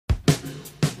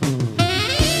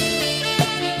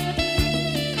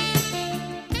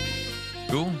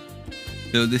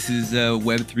So this is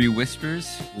Web3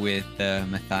 Whispers with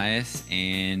Mathias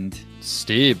and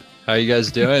Steeb. How you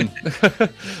guys doing?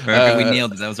 perfect. We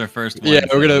nailed it. That was our first one. Yeah,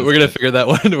 So we're gonna figure that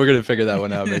one. We're gonna figure that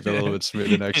one out. Make that a little bit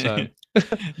smoother next time.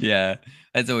 Yeah,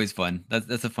 that's always fun.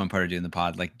 That's a fun part of doing the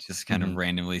pod. Like just kind of Mhm.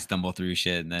 randomly stumble through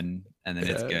shit and then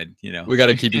it's Yeah. good. You know. We got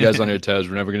to keep you guys on your toes.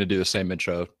 We're never gonna do the same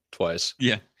intro twice.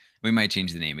 Yeah, we might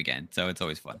change the name again. So it's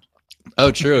always fun.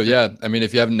 Oh, true. Yeah. I mean,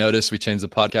 if you haven't noticed, we changed the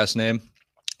podcast name.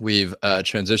 We've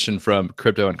transitioned from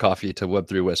Crypto and Coffee to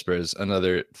Web3 Whispers.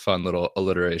 Another fun little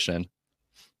alliteration.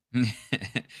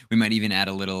 We might even add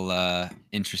a little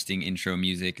interesting intro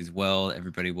music as well.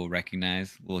 Everybody will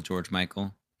recognize little George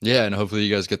Michael. Yeah, and hopefully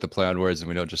you guys get the play on words and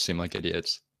we don't just seem like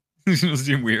idiots. It'll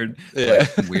seem weird. Yeah.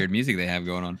 Like weird music they have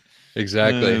going on.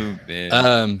 Exactly. Oh,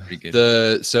 man. Pretty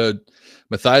good. So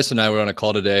Mathias and I were on a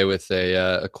call today with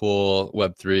a cool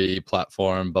Web3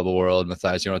 platform, Bubble World.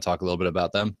 Mathias, you want to talk a little bit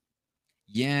about them?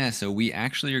 Yeah, so we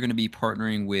actually are going to be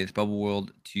partnering with Bubble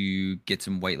World to get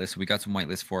some whitelists. We got some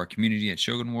whitelists for our community at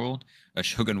Shogun War.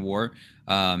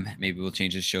 Maybe we'll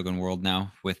change it to Shogun World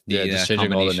now with the Just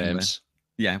changing all the combination names.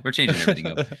 yeah, we're changing everything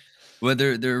up. Well,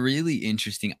 they're really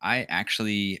interesting. I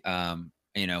actually,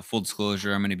 full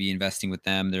disclosure, I'm going to be investing with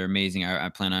them. They're amazing. I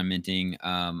plan on minting.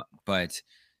 But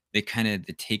they kind of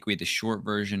the takeaway, the short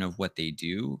version of what they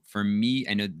do. For me,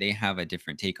 I know they have a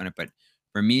different take on it, but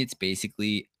for me, it's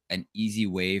basically an easy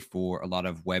way for a lot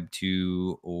of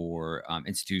Web2 or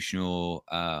institutional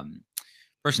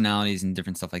personalities and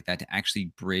different stuff like that to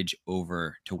actually bridge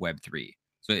over to Web3.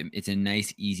 So it's a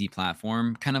nice, easy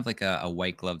platform, kind of like a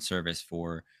white glove service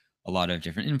for a lot of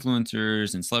different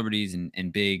influencers and celebrities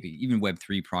and big, even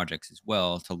Web3 projects as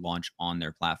well to launch on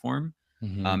their platform.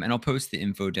 Mhm. And I'll post the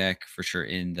info deck for sure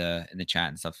in the chat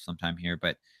and stuff sometime here.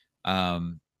 But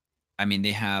I mean,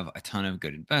 they have a ton of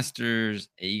good investors.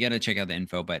 You got to check out the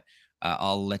info, but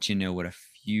I'll let you know what a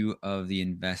few of the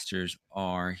investors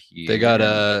are here. They got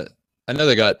I know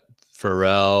they got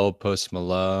Pharrell, Post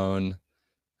Malone,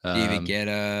 David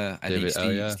Guetta, I think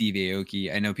yeah. Steve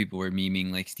Aoki. I know people were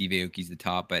memeing like Steve Aoki's the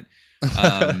top, but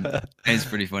it's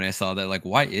pretty funny. I saw that. Like,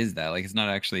 why is that? Like, it's not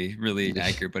actually really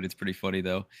accurate, but it's pretty funny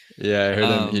though. Yeah, I heard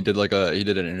him. He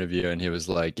did an interview and he was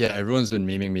like, "Yeah, everyone's been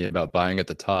memeing me about buying at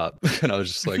the top," and I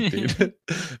was just like, "Dude,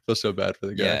 feel so bad for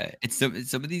the guy." Yeah, it's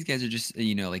some of these guys are just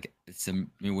like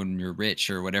when you're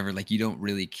rich or whatever, like you don't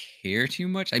really care too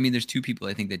much. I mean, there's two people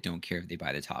I think that don't care if they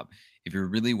buy the top. If you're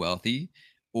really wealthy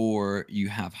or you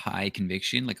have high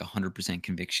conviction, like 100%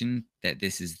 conviction that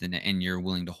this is and you're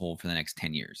willing to hold for the next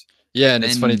 10 years. Yeah, and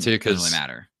it's funny too it doesn't really because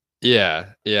matter. yeah,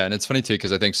 and it's funny too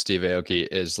because I think Steve Aoki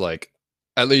is like,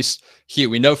 at least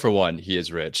we know for one he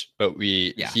is rich, but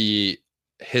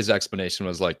his explanation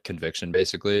was like conviction.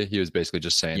 Basically, he was basically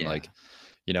just saying like,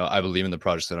 I believe in the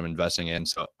projects that I'm investing in,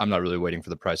 so I'm not really waiting for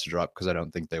the price to drop because I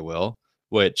don't think they will.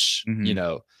 Which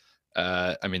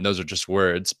I mean, those are just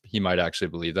words. He might actually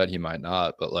believe that, he might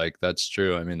not, but like that's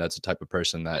true. I mean, that's the type of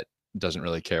person that doesn't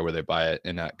really care where they buy it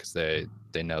in at because they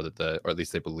know that or at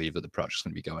least they believe that the project's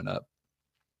going to be going up.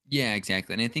 Yeah,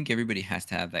 exactly. And I think everybody has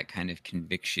to have that kind of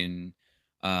conviction.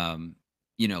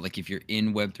 Like if you're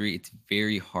in Web3, it's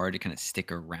very hard to kind of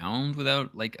stick around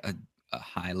without like a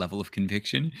high level of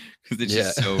conviction because it's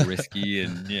just so risky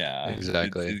and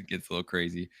exactly. it gets a little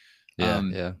crazy.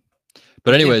 Yeah.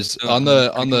 But anyways, on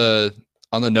the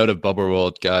note of Bubble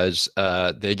World, guys,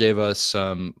 they gave us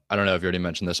some. I don't know if you already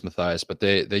mentioned this, Mathias, but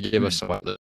they gave us some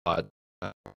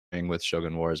with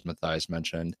Shogun War, as Mathias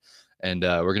mentioned, and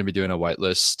we're going to be doing a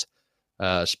whitelist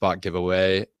spot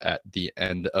giveaway at the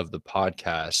end of the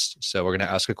podcast. So we're going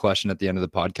to ask a question at the end of the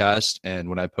podcast, and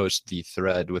when I post the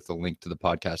thread with the link to the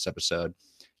podcast episode,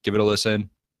 give it a listen.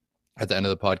 At the end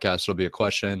of the podcast, there'll be a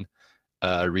question.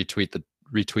 Retweet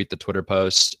the Twitter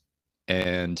post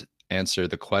and answer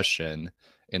the question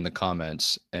in the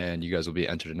comments, and you guys will be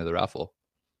entered into the raffle.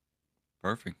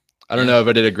 Perfect. I don't know if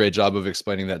I did a great job of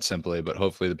explaining that simply, but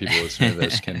hopefully the people listening to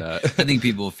this can. I think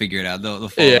people will figure it out. They'll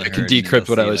follow I can decrypt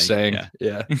what I was saying.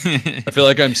 Yeah. I feel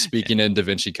like I'm speaking in Da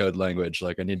Vinci Code language.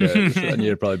 Like I need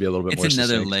to probably be a little bit more. It's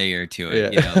another layer to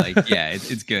it.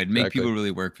 It's good. Make people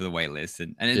really work for the whitelist,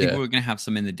 and I think we're gonna have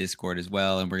some in the Discord as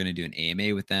well, and we're gonna do an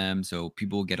AMA with them, so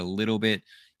people will get a little bit.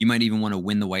 You might even want to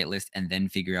win the whitelist and then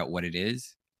figure out what it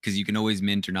is, because you can always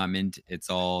mint or not mint. It's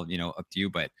all up to you,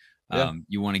 but.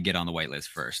 You want to get on the whitelist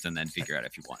first and then figure out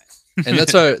if you want it. And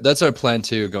that's our plan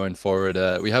too going forward.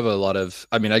 We have a lot of,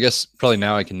 I mean, I guess probably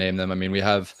now I can name them. I mean, we're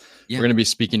going to be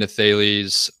speaking to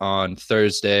Thales on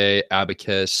Thursday,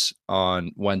 Abacus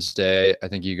on Wednesday. I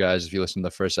think you guys, if you listen to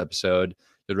the first episode,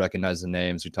 you'll recognize the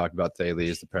names. We talked about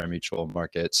Thales, the parimutuel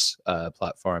markets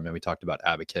platform, and we talked about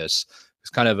Abacus, it's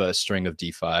kind of a string of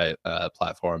DeFi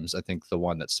platforms. I think the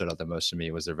one that stood out the most to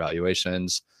me was their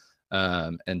valuations.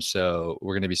 And so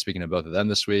we're going to be speaking to both of them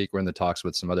this week. We're in the talks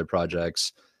with some other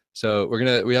projects. So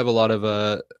we have a lot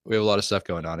of stuff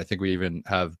going on. I think we even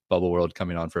have Bubble World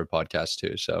coming on for a podcast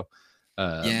too. So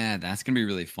yeah, that's gonna be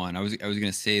really fun. I was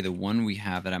gonna say the one we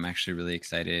have that I'm actually really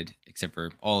excited, except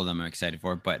for all of them I'm excited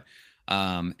for, but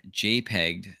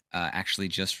JPEG actually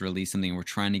just released something. We're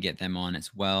trying to get them on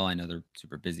as well. I know they're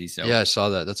super busy, so yeah, I saw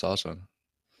that. That's awesome.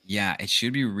 yeah, it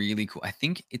should be really cool. I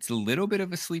think it's a little bit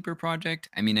of a sleeper project.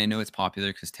 I mean, I know it's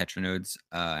popular because Tetranode's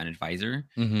an advisor,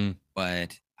 Mm-hmm.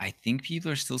 but I think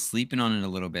people are still sleeping on it a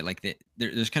little bit. Like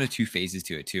there's kind of two phases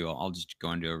to it too. I'll just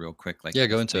go into a real quick like Yeah,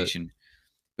 go into it. explanation.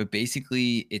 But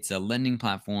basically, it's a lending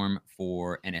platform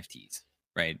for NFTs,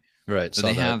 right? Right, So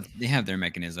saw that. they have their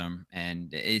mechanism,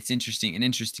 and it's an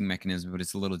interesting mechanism, but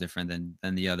it's a little different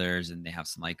than the others. And they have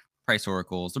some like price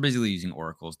oracles. They're basically using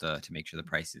oracles to make sure the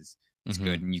price is Mm-hmm.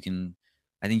 good. And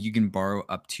I think you can borrow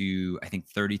up to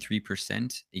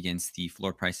 33% against the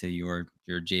floor price of your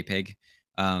JPEG.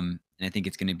 And I think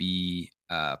it's going to be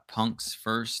punks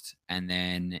first, and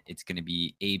then it's going to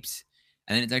be apes,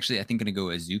 and then it's actually I think going to go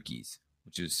Azukis,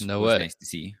 No was way. nice to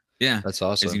see. Yeah, That's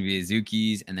there's awesome. gonna be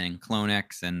Azukis, and then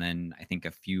Clonex, and then I think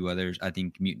a few others. I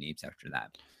think Mutant Apes after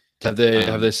that. Have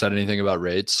Um, they said anything about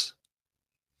rates?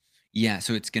 yeah,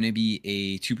 so it's gonna be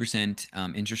a 2%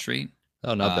 interest rate.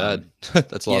 Oh, not bad. Um,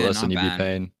 That's a lot yeah, less than not you'd be bad.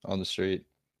 paying on the street.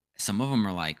 Some of them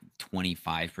are like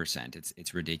 25%.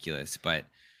 It's ridiculous. But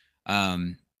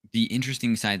um, the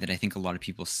interesting side that I think a lot of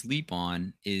people sleep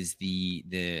on is the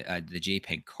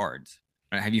JPEG cards.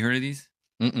 Have you heard of these?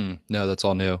 Mm-mm. No, that's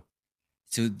all new.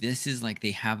 So this is like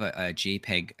they have a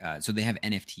JPEG. So they have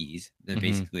NFTs.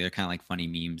 Mm-hmm. They're kind of like funny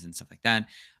memes and stuff like that.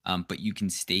 But you can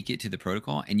stake it to the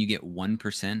protocol, and you get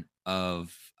 1%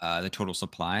 of the total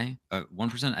supply.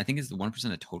 1%, I think, is the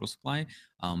 1% of total supply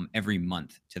every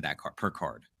month to that card per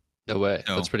card. No way.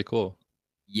 That's So pretty cool.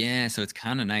 yeah, so it's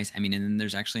kind of nice. I mean, and then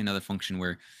there's actually another function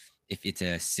where if it's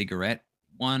a cigarette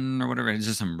one or whatever, it's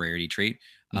just some rarity trait.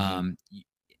 Mm-hmm.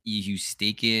 You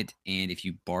stake it, and if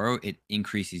you borrow, it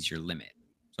increases your limit.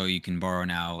 So you can borrow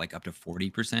now like up to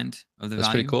 40% of the That's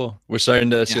pretty value. cool. We're starting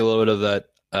to see Yeah. a little bit of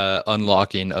that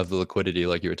unlocking of the liquidity,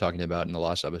 like you were talking about in the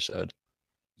last episode.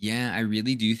 Yeah, I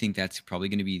really do think that's probably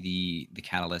going to be the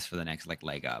catalyst for the next like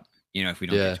leg up. If we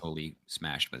don't get Yeah. totally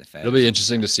smashed by the Fed It'll or be something like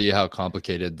interesting to that. see how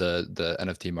complicated the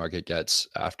NFT market gets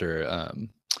after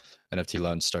NFT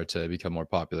loans start to become more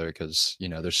popular because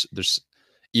there's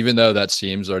even though that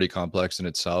seems already complex in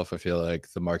itself, I feel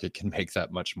like the market can make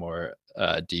that much more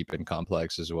deep and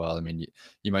complex as well. I mean,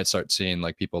 you might start seeing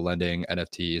like people lending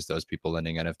NFTs, those people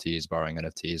lending NFTs, borrowing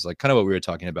NFTs, like kind of what we were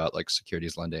talking about, like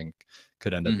securities lending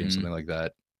could end up being Hmm. something like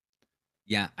that.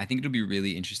 Yeah, I think it'll be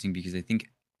really interesting because I think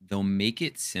they'll make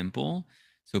it simple.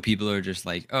 So people are just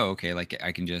like, oh, okay, like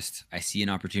I see an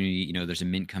opportunity, there's a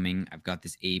mint coming. I've got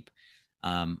this ape.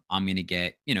 I'm gonna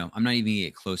get, I'm not even gonna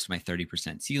get close to my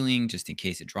 30% ceiling just in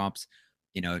case it drops.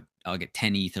 I'll get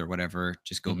 10 ETH or whatever,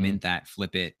 just go Hmm. mint that,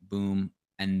 flip it, boom.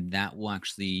 And that will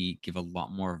actually give a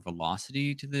lot more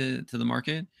velocity to the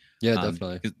market. Yeah,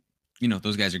 definitely. 'Cause,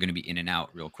 those guys are going to be in and out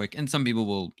real quick. And some people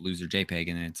will lose their JPEG,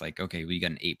 and then it's like, okay, well, you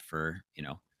got an ape for,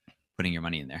 putting your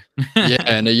money in there. Yeah,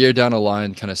 and a year down the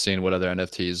line, kind of seeing what other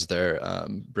NFTs they're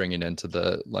bringing into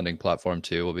the lending platform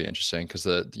too will be interesting because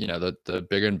the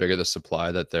bigger and bigger the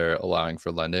supply that they're allowing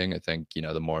for lending, I think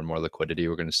the more and more liquidity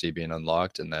we're going to see being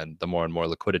unlocked, and then the more and more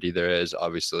liquidity there is,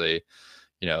 obviously,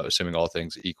 assuming all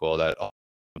things equal, that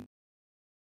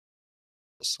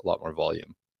is a lot more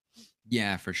volume.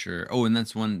 Yeah, for sure. Oh, and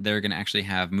that's one they're going to actually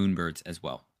have moonbirds as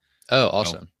well. Oh, So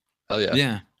awesome! Hell yeah,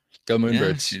 yeah, go yeah,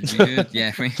 Moonbirds! should be good.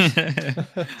 Yeah,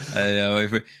 I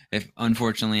know. If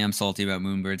unfortunately I'm salty about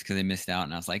moonbirds because I missed out,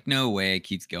 and I was like, no way, it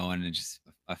keeps going, and just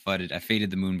I faded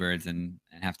the moonbirds and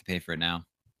have to pay for it now.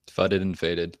 Fudded and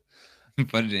faded.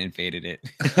 Fudded and faded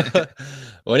it.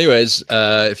 Well, anyways,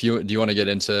 if you do you want to get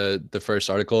into the first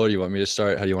article, or you want me to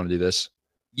start? How do you want to do this?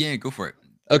 Yeah, go for it.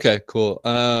 Okay, cool.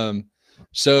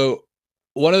 So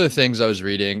one of the things I was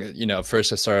reading,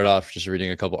 first I started off just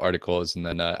reading a couple articles, and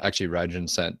then actually Rajan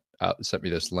sent me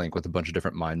this link with a bunch of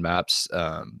different mind maps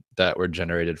that were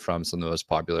generated from some of the most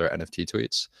popular NFT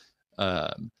tweets.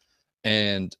 Um,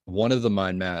 and one of the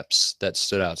mind maps that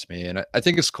stood out to me, and I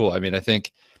think it's cool. I mean, I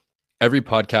think every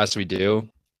podcast we do,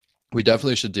 we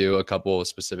definitely should do a couple of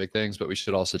specific things, but we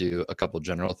should also do a couple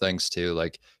general things too,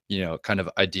 like kind of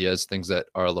ideas, things that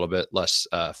are a little bit less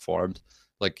formed,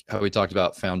 like how we talked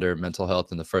about founder mental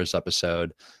health in the first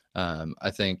episode.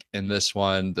 I think in this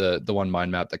one, the one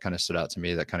mind map that kind of stood out to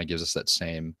me that kind of gives us that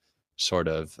same sort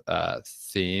of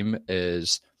theme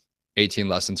is 18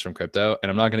 lessons from crypto, and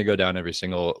I'm not going to go down every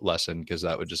single lesson because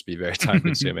that would just be very time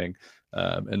consuming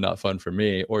and not fun for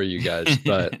me or you guys.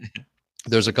 But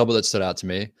there's a couple that stood out to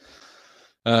me.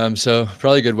 So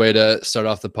probably a good way to start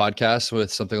off the podcast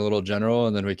with something a little general,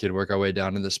 and then we could work our way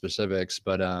down into the specifics.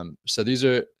 But so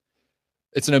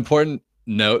it's an important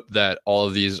note that all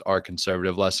of these are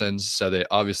conservative lessons, so they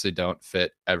obviously don't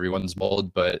fit everyone's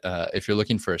mold, but if you're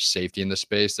looking for safety in the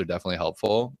space, they're definitely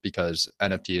helpful, because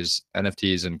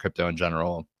NFTs and crypto in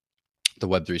general, the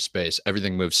Web3 space,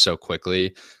 everything moves so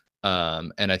quickly.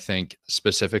 And I think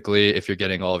specifically if you're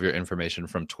getting all of your information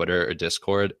from Twitter or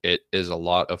Discord, it is a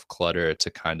lot of clutter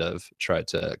to kind of try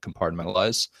to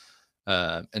compartmentalize.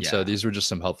 So these were just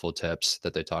some helpful tips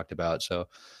that they talked about. So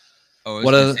I was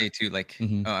gonna say too, like,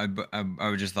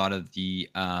 I just thought of the,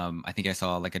 I think I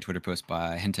saw like a Twitter post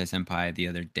by Hentai Senpai the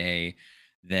other day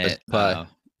that,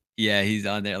 yeah, he's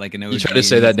on there like an OG. You try to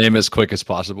say that name as quick as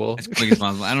possible. As quick as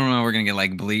possible. I don't know. We're gonna get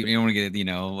like bleep. You don't want to get, you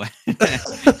know,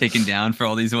 taken down for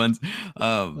all these ones.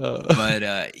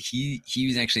 But he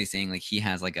was actually saying like he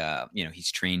has like a, you know,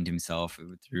 he's trained himself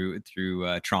through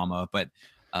trauma, but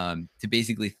to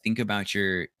basically think about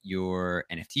your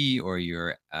NFT or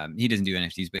your he doesn't do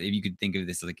NFTs, but if you could think of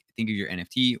this like, think of your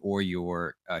NFT or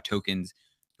your tokens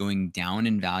going down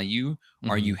in value.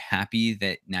 Are you happy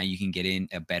that now you can get in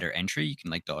a better entry? You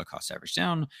can like dollar cost average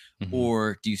down,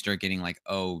 or do you start getting like,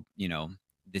 oh, you know,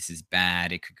 this is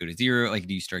bad, it could go to zero? Like,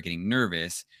 do you start getting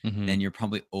nervous? Then you're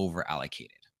probably over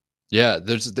allocated. Yeah,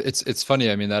 it's funny.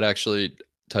 I mean, that actually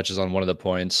touches on one of the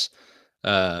points.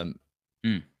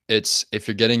 It's if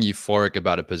you're getting euphoric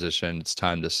about a position, it's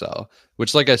time to sell,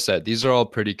 which, like I said, these are all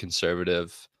pretty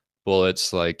conservative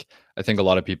bullets. Like, I think a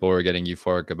lot of people were getting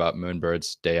euphoric about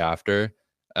Moonbird's day after.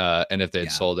 And if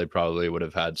they'd sold, they probably would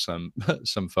have had some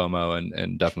FOMO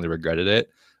and definitely regretted it.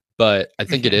 But I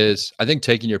think I think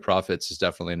taking your profits is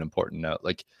definitely an important note.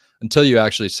 Like, until you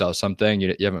actually sell something,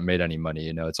 you haven't made any money,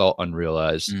 you know, it's all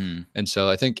unrealized. And so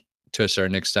I think to a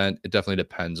certain extent, it definitely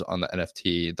depends on the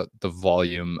NFT, the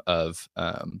volume of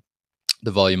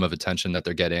attention that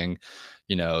they're getting,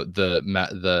 you know,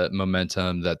 the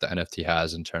momentum that the NFT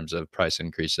has in terms of price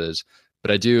increases.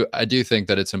 But I do think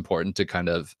that it's important to kind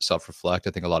of self-reflect.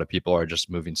 I think a lot of people are just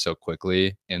moving so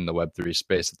quickly in the Web3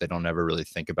 space that they don't ever really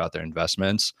think about their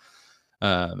investments.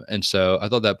 And so I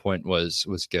thought that point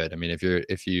was good. I mean,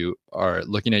 if you are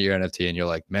looking at your NFT and you're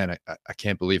like, man, I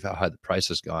can't believe how high the price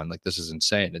has gone. Like, this is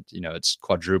insane. You know, it's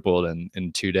quadrupled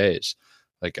in 2 days.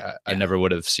 Like, I never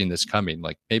would have seen this coming.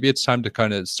 Like, maybe it's time to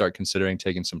kind of start considering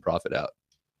taking some profit out.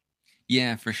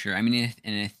 Yeah, for sure. I mean,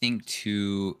 and I think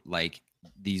too, like,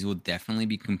 these will definitely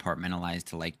be compartmentalized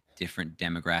to like different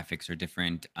demographics or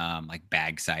different like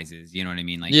bag sizes. You know what I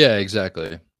mean? Like, yeah,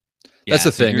 exactly. That's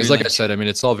the thing. Is like I said, I mean,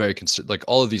 it's all very like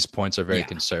all of these points are very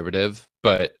conservative.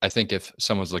 But I think if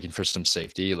someone's looking for some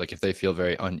safety, like if they feel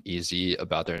very uneasy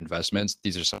about their investments,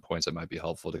 these are some points that might be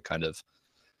helpful to kind of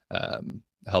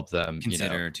help them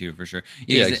consider, you know. too, for sure.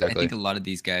 Yeah, exactly. I think a lot of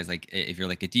these guys, like if you're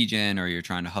like a degen or you're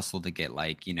trying to hustle to get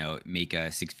like, you know, make a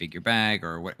 6-figure bag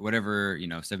or whatever, you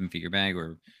know, 7-figure bag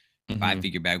or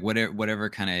 5-figure bag, whatever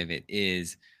kind of it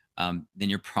is, then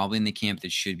you're probably in the camp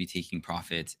that should be taking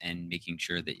profits and making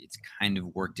sure that it's kind of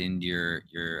worked into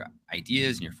your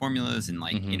ideas and your formulas, and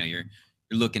like, you know, you're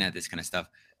looking at this kind of stuff.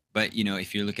 But, you know,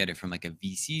 if you look at it from like a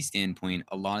VC standpoint,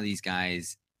 a lot of these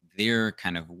guys, their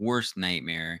kind of worst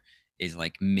nightmare is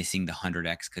like missing the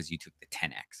 100x because you took the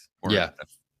 10x or the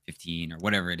 15 or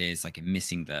whatever it is, like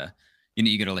missing the, you know,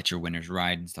 you got to let your winners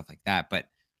ride and stuff like that. But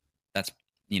that's,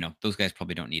 you know, those guys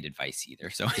probably don't need advice either.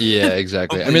 So yeah,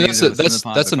 exactly. I mean,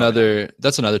 that's another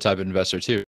type of investor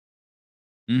too.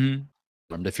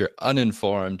 If you're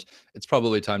uninformed, it's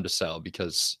probably time to sell,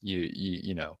 because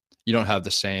you know, you don't have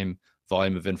the same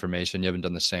volume of information, you haven't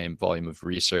done the same volume of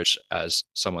research as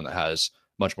someone that has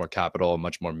much more capital,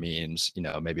 much more means, you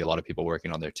know, maybe a lot of people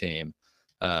working on their team.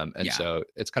 So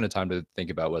it's kind of time to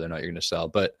think about whether or not you're going to sell.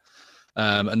 But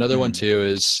another one too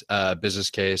is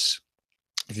business case.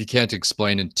 If you can't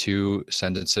explain in 2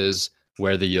 sentences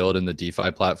where the yield in the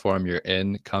DeFi platform you're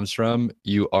in comes from,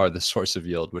 you are the source of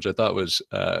yield, which I thought was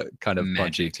kind of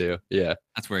punchy too. Yeah.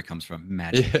 That's where it comes from.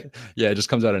 Magic. Yeah, it just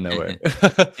comes out of nowhere.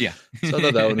 Yeah. So I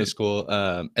thought that one was cool.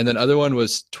 And then other one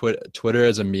was Twitter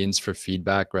as a means for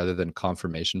feedback rather than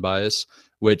confirmation bias,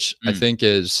 which I think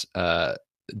is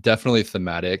definitely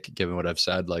thematic given what I've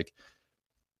said. Like,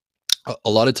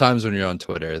 a lot of times when you're on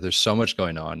Twitter, there's so much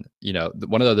going on. You know,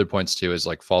 one of the other points too is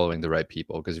like following the right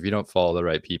people, because if you don't follow the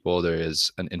right people, there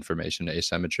is an information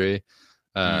asymmetry.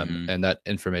 And that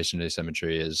information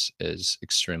asymmetry is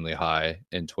extremely high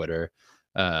in Twitter.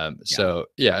 So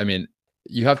yeah, I mean,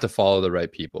 you have to follow the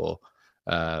right people.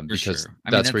 because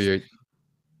that's where you're.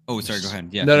 Oh, sorry. Go ahead.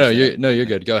 Yeah. No, you're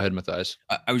good. Go ahead, Mathias.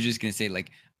 I was just gonna say,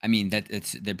 like, I mean,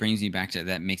 that brings me back to,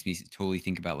 that makes me totally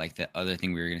think about like the other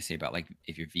thing we were gonna say about, like,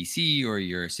 if you're VC or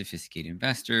you're a sophisticated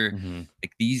investor,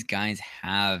 like these guys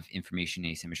have information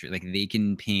asymmetry. Like they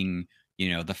can ping,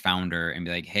 the founder and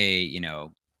be like, hey,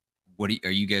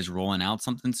 are you guys rolling out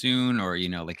something soon? Or,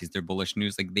 like, is there bullish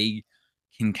news? Like they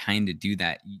can kind of do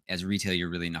that. As a retailer,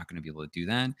 you're really not going to be able to do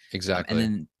that. Exactly. And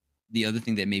then the other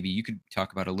thing that maybe you could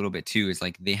talk about a little bit too is,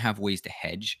 like, they have ways to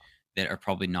hedge that are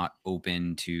probably not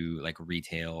open to like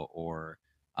retail or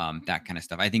that kind of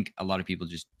stuff. I think a lot of people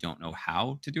just don't know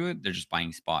how to do it. They're just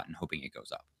buying spot and hoping it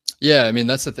goes up. Yeah, I mean,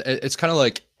 that's it's kind of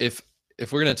like if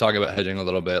we're going to talk about hedging a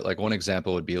little bit, like one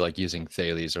example would be like using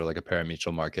Thales or like a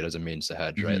parimutuel market as a means to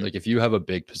hedge, right? Like if you have a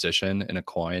big position in a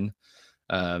coin,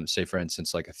 say for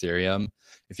instance, like Ethereum,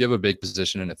 if you have a big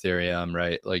position in Ethereum,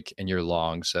 right? Like, and you're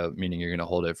long, so meaning you're going to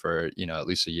hold it for, at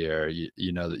least a year,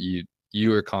 you know that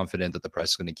you are confident that the price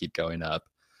is going to keep going up,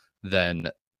 then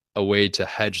a way to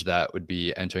hedge that would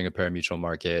be entering a parimutuel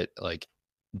market, like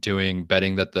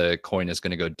betting that the coin is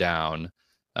going to go down.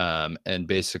 And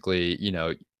basically,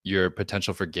 your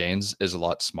potential for gains is a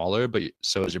lot smaller, but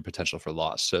so is your potential for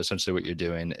loss. So essentially what you're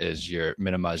doing is you're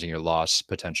minimizing your loss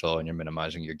potential and you're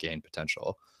minimizing your gain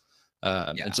potential.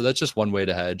 And so that's just one way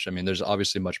to hedge. I mean, there's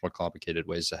obviously much more complicated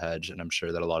ways to hedge. And I'm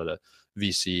sure that a lot of the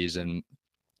VCs and,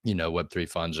 Web3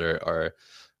 funds are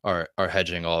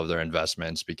hedging all of their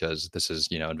investments because this is,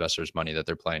 investors' money that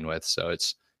they're playing with. So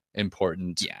it's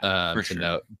important to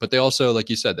note. But they also, like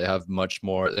you said, they have much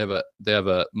more. They have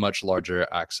a much larger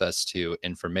access to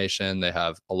information. They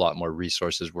have a lot more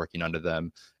resources working under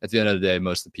them. At the end of the day,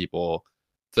 most of the people,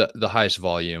 the highest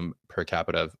volume per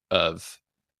capita of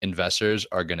investors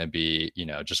are going to be,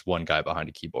 just one guy behind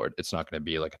a keyboard. It's not going to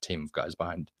be like a team of guys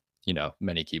behind,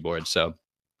 many keyboards. So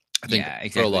I think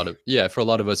for a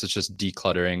lot of us, it's just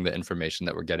decluttering the information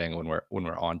that we're getting when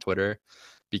we're on Twitter,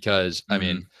 because I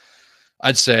mean,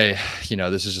 I'd say,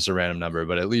 this is just a random number,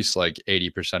 but at least like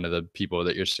 80% of the people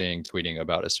that you're seeing tweeting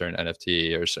about a certain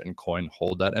NFT or a certain coin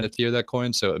hold that NFT or that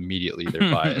coin. So immediately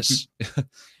they're biased.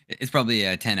 It's probably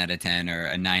a 10 out of 10 or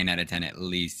a 9 out of 10 at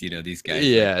least, these guys.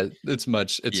 Yeah, it's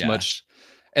much.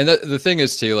 And the thing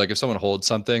is too, like if someone holds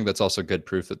something, that's also good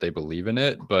proof that they believe in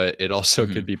it, but it also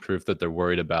could be proof that they're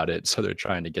worried about it. So they're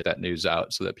trying to get that news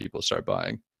out so that people start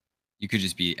buying. You could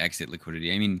just be exit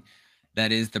liquidity. I mean,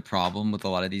 that is the problem with a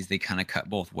lot of these. They kind of cut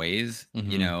both ways,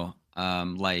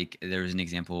 like there was an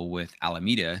example with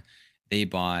Alameda. They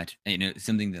bought,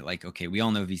 something that, like, okay, we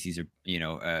all know VCs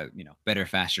are, better,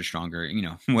 faster, stronger,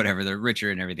 whatever, they're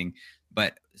richer and everything.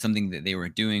 But something that they were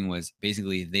doing was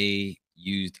basically they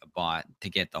used a bot to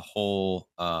get the whole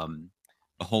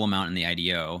amount in the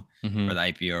IDO or the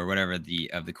IPO or whatever of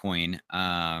the coin.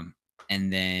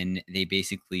 And then they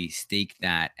basically staked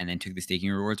that and then took the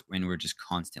staking rewards and were just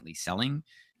constantly selling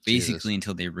basically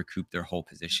until they recouped their whole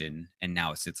position. And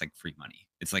now it's like free money.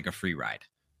 It's like a free ride.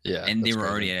 Yeah. And they were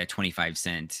already at a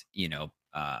 25-cent,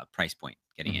 price point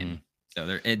getting in. So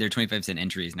their 25-cent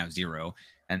entry is now 0.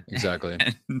 And exactly.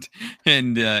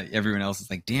 And everyone else is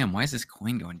like, damn, why is this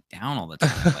coin going down all the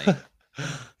time? Like,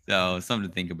 so something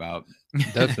to think about.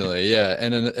 Definitely. Yeah.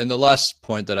 And the last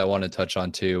point that I want to touch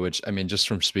on too, which I mean, just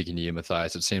from speaking to you,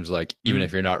 Mathias, it seems like even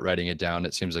if you're not writing it down,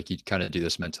 it seems like you kind of do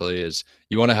this mentally, is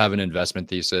you want to have an investment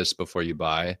thesis before you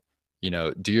buy,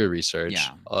 do your research.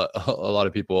 Yeah. A lot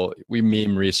of people, we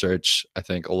meme research, I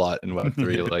think, a lot in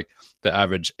Web3. Like the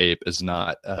average ape is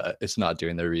not, it's not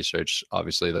doing their research.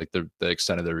 Obviously, like the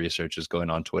extent of their research is going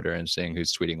on Twitter and seeing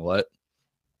who's tweeting what.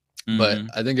 But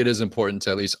I think it is important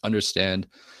to at least understand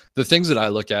the things that I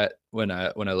look at when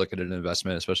I look at an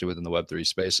investment, especially within the Web3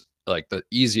 space. Like the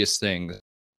easiest thing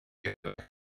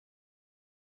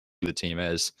the team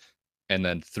is, and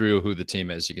then through who the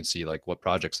team is, you can see like what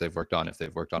projects they've worked on, if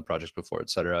they've worked on projects before,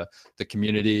 etc. The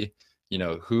community,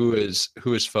 who is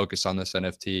focused on this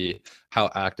NFT,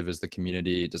 how active is the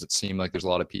community? Does it seem like there's a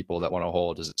lot of people that want to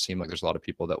hold? Does it seem like there's a lot of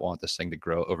people that want this thing to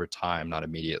grow over time, not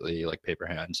immediately, like paper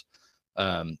hands?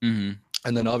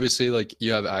 And then obviously, like,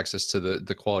 you have access to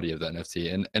the quality of the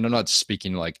NFT, and I'm not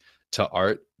speaking like to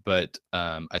art, but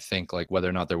I think like whether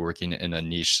or not they're working in a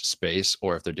niche space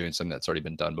or if they're doing something that's already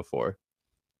been done before.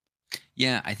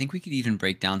 Yeah, I think we could even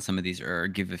break down some of these or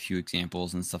give a few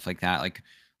examples and stuff like that.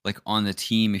 Like on the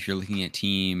team, if you're looking at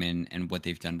team and what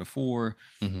they've done before,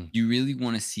 you really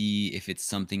want to see if it's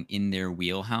something in their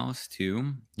wheelhouse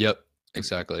too. Yep,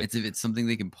 exactly. If it's something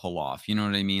they can pull off. You know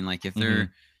what I mean? Like if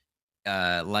they're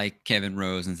like Kevin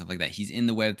Rose and stuff like that, he's in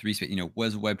the Web3 space,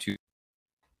 was Web2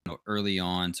 early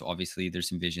on. So obviously there's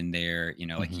some vision there.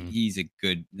 Like Mm-hmm. he's a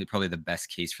good, probably the best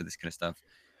case for this kind of stuff.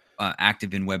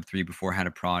 Active in Web3 before had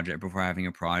a project, before having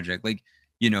a project, like,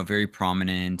 very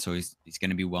prominent. So he's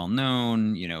going to be well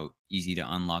known, easy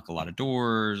to unlock a lot of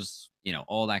doors,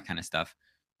 all that kind of stuff.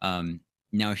 Um,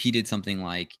 Now, if he did something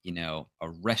like, a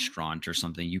restaurant or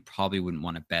something, you probably wouldn't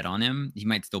want to bet on him. He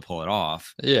might still pull it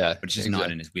off, Yeah, but it's just not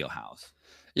exactly. in his wheelhouse.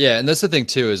 Yeah, and that's the thing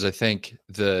too, is I think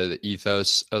the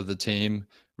ethos of the team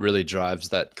really drives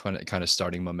that kind of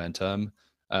starting momentum.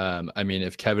 I mean,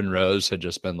 if Kevin Rose had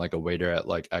just been like a waiter at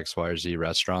like X, Y, or Z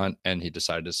restaurant and he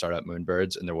decided to start up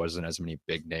Moonbirds and there wasn't as many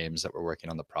big names that were working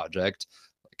on the project,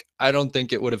 like I don't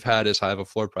think it would have had as high of a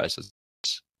floor price as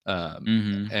um,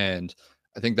 Hmm. and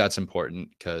I think that's important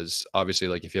because obviously,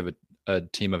 like if you have a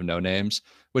team of no names,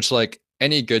 which like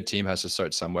any good team has to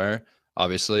start somewhere,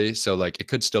 obviously. So like it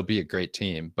could still be a great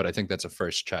team, but I think that's a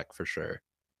first check for sure.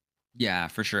 Yeah,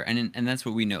 for sure. And that's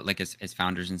what we know, like as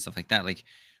founders and stuff like that. Like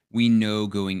we know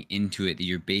going into it that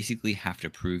you basically have to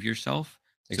prove yourself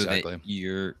so that Exactly.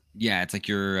 it's like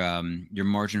your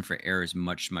margin for error is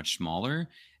much, much smaller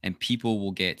and people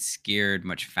will get scared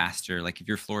much faster. Like if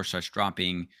your floor starts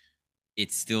dropping,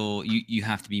 it's still you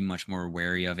have to be much more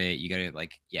wary of it. You gotta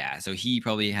like, yeah. So he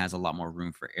probably has a lot more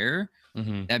room for error.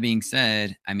 Hmm. That being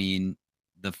said, I mean,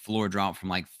 the floor dropped from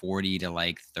like 40 to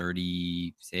like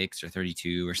 36 or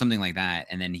 32 or something like that.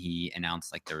 And then he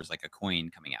announced like there was like a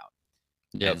coin coming out.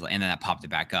 Yep. And then that popped it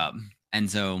back up. And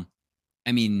so,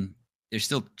 I mean, there's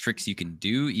still tricks you can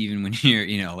do even when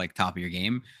you're, like top of your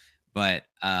game. But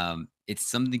it's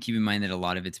something to keep in mind that a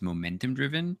lot of it's momentum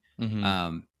driven. Hmm.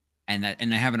 Um, and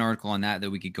I have an article on that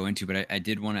we could go into, but I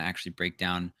did want to actually break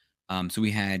down. So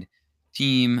we had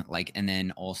team, like, and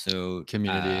then also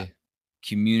Community.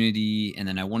 community, and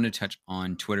then I want to touch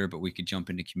on Twitter, but we could jump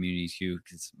into community too,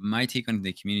 because my take on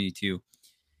the community too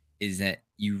is that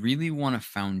you really want a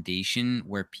foundation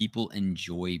where people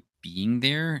enjoy being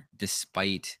there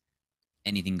despite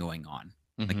anything going on.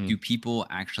 Like, Hmm. do people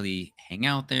actually hang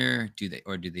out there? Do they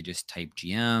just type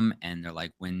GM and they're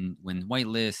like, when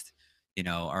whitelist,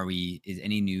 is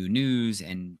any new news?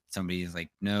 And somebody is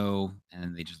like, no, and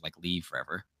then they just like leave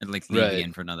forever and like leave Right.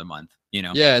 again for another month.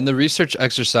 Yeah, and the research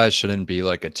exercise shouldn't be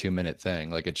like a 2-minute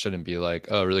thing. Like it shouldn't be like,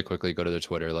 oh, really quickly go to their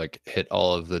Twitter, like hit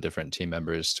all of the different team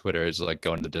members' Twitters, like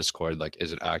go into the Discord, like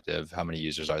is it active? How many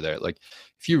users are there? Like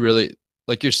if you really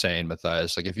like you're saying,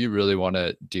 Matthias, like if you really want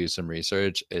to do some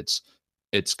research, it's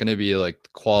going to be like the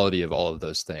quality of all of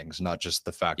those things, not just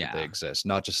the fact that they Yeah. exist,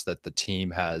 not just that the team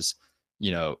has,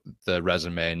 the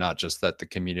resume, not just that the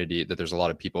community, that there's a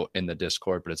lot of people in the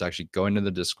Discord, but it's actually going to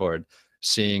the Discord,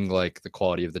 seeing like the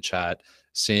quality of the chat,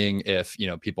 seeing if,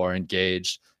 people are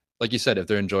engaged. Like you said, if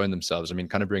they're enjoying themselves, I mean,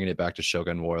 kind of bringing it back to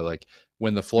Shogun War, like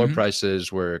when the floor Hmm.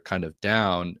 prices were kind of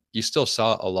down, you still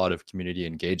saw a lot of community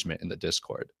engagement in the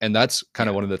Discord. And that's kind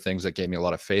of Yeah. one of the things that gave me a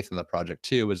lot of faith in the project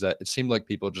too, was that it seemed like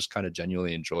people just kind of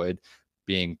genuinely enjoyed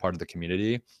being part of the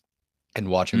community and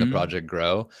watching the Hmm. project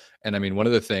grow. And I mean, one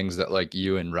of the things that like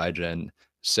you and Rygen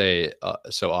say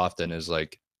so often is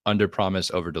like under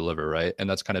promise, over deliver, right? And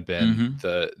that's kind of been Hmm.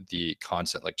 the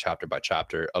constant, like chapter by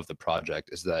chapter of the project,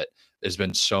 is that there's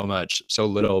been so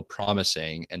little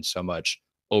promising and so much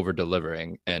over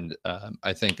delivering. And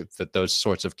I think that those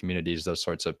sorts of communities, those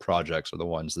sorts of projects are the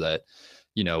ones that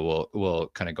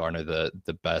will kind of garner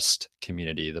the best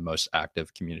community, the most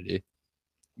active community.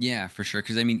 Yeah, for sure.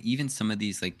 Because I mean, even some of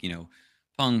these like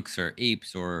punks or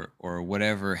apes or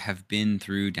whatever have been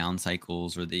through down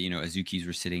cycles, or the Azukis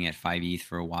were sitting at 5 ETH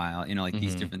for a while. Like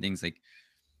these Hmm. different things. Like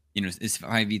this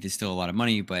 5 ETH is still a lot of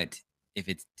money, but if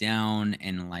it's down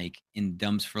and like in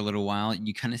dumps for a little while,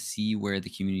 you kind of see where the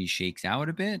community shakes out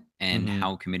a bit and Hmm.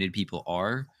 how committed people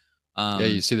are. Yeah,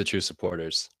 you Um, see the true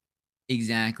supporters.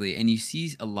 Exactly. And you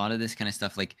see a lot of this kind of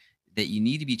stuff like that you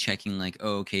need to be checking like,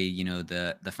 oh, okay,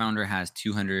 the founder has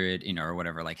 200, or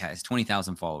whatever, like has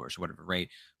 20,000 followers or whatever, right?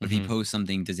 But if he Mhm, posts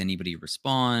something, does anybody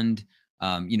respond?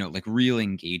 Like real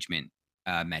engagement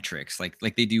metrics,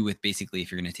 like they do with basically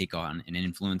if you're going to take on an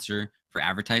influencer for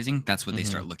advertising, that's what they mhm.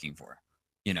 start looking for,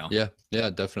 you know? Yeah, yeah,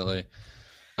 definitely.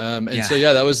 And Yeah. so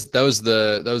yeah, that was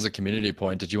the community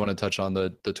point. Did you want to touch on the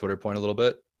Twitter point a little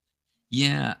bit?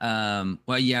 Yeah.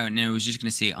 Well, yeah. And I was just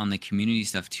gonna say on the community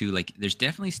stuff too. Like, there's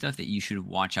definitely stuff that you should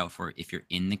watch out for if you're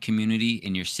in the community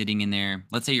and you're sitting in there.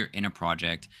 Let's say you're in a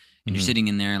project and you're Mhm, sitting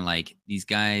in there, and like these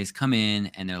guys come in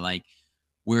and they're like,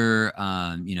 "We're,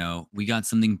 we got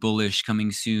something bullish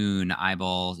coming soon."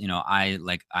 Eyeballs, eye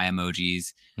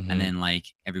emojis, and mhm, then like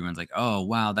everyone's like, "Oh,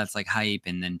 wow, that's like hype,"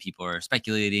 and then people are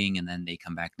speculating, and then they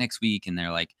come back next week and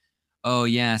they're like, oh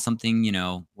yeah, something,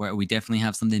 where we definitely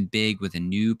have something big with a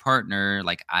new partner,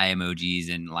 like eye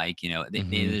emojis and like, Hmm.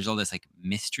 there's all this like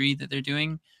mystery that they're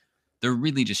doing. They're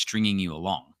really just stringing you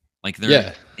along. Like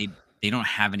Yeah. they don't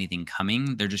have anything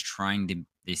coming. They're just trying to,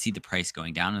 they see the price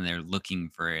going down and they're looking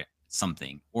for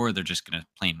something, or they're just gonna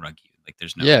plain rug you. Like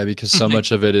there's Yeah, no because so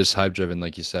much of it is hype driven,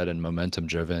 like you said, and momentum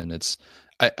driven.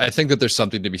 I think that there's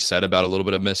something to be said about a little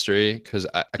bit of mystery because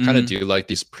I kind of Mhm, do like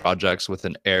these projects with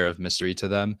an air of mystery to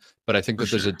them. But I think for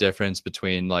that there's a sure. difference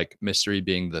between like mystery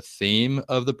being the theme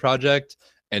of the project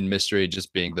and mystery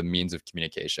just being the means of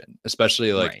communication,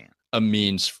 especially like Right. a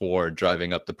means for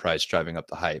driving up the price, driving up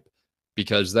the hype.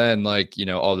 Because then, like,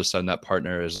 all of a sudden that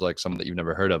partner is like someone that you've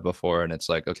never heard of before. And it's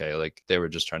like, okay, like they were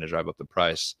just trying to drive up the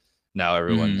price. Now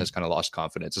everyone Mhm. has kind of lost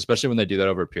confidence, especially when they do that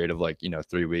over a period of like,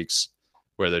 3 weeks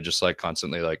where they're just like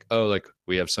constantly like, oh, like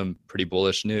we have some pretty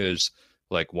bullish news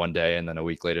like one day. And then a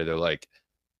week later, they're like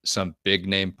some big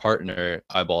name partner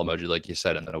eyeball emoji, like you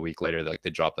said. And then a week later, like they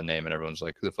drop the name and everyone's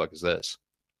like, who the fuck is this?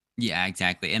 Yeah,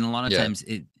 exactly. And a lot of Yeah. times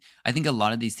I think a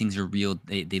lot of these things are real.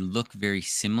 They look very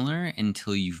similar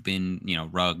until you've been,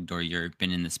 rugged or you've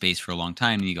been in the space for a long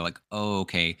time and you go like, "Oh,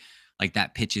 okay. Like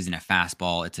that pitch isn't a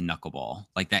fastball, it's a knuckleball."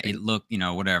 Like that it look,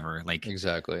 whatever. Like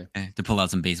Exactly. to pull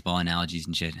out some baseball analogies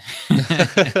and shit.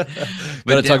 Gotta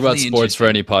But talk about definitely sports for interesting.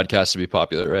 any podcast to be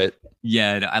popular, right?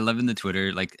 Yeah, I love in the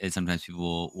Twitter, like, sometimes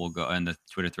people will go on the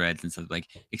Twitter threads and stuff like,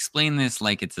 "Explain this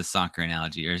like it's a soccer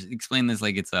analogy," or "Explain this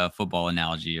like it's a football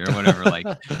analogy," or whatever, like,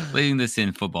 putting this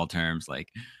in football terms,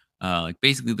 like,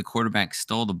 basically the quarterback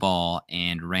stole the ball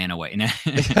and ran away. But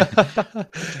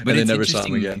And they it's never saw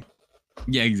him interesting. again.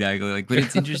 Yeah, exactly, like, but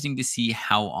it's interesting to see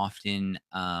how often,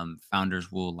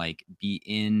 founders will, like, be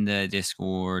in the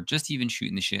Discord, just even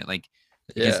shooting the shit, like,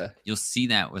 because Yeah. you'll see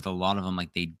that with a lot of them,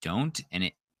 like, they don't, and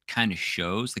it kinda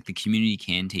shows, like, the community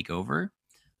can take over,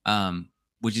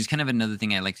 which is kind of another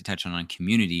thing I like to touch on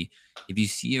community. If you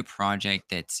see a project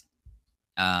that's,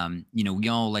 we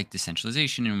all like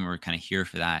decentralization, and we're kinda here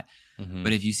for that, Hmm.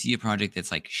 but if you see a project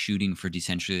that's like shooting for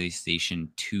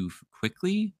decentralization too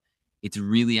quickly, it's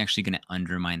really actually going to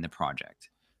undermine the project.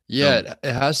 Yeah, So,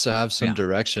 it has to have some yeah.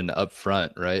 direction up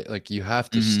front, right? Like you have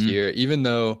to Hmm. steer, even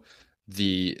though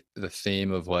the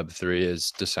theme of Web3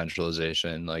 is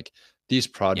decentralization, like these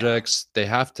Yeah, projects, they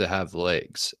have to have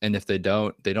legs. And if they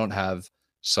don't have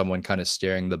someone kind of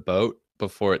steering the boat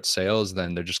before it sails,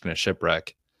 then they're just gonna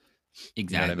shipwreck. You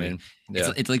know what I exactly. mean? It's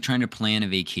Yeah. it's like trying to plan a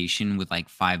vacation with like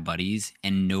five buddies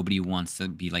and nobody wants to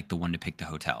be like the one to pick the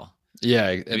hotel. Yeah,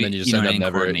 and then you just You know, end up and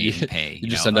never coordinate and pay, you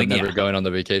just end up like, never yeah. going on the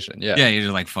vacation. Yeah. Yeah, you're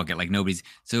just like, "Fuck it," like, nobody's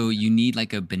so you need,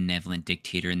 like, a benevolent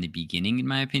dictator in the beginning, in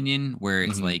my opinion, where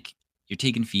it's Hmm. like, you're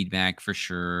taking feedback for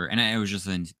sure, and I was just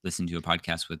listening to a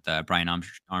podcast with, Brian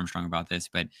Armstrong about this,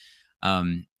 but,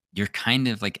 you're kind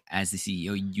of like, as the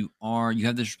CEO, you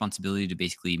have this responsibility to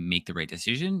basically make the right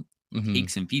decision, take Hmm.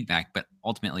 some feedback, but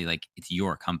ultimately, like, it's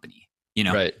your company, you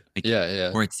know? Right. Like, Yeah,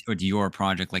 yeah. or it's your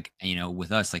project, like,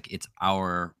 with us, like, it's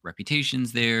our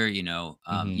reputations there,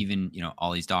 Hmm. even,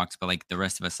 all these docs, but, like, the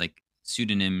rest of us, like,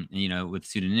 with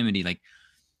pseudonymity, like,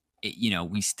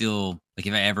 we still like,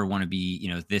 if I ever wanna be,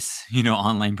 this,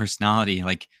 online personality,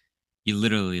 like, you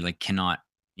literally, like, cannot,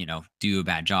 do a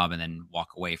bad job and then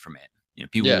walk away from it.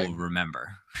 People Yeah. will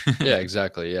remember. Yeah,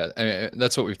 exactly. Yeah. I mean,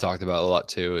 that's what we've talked about a lot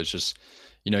too. Is just,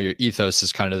 your ethos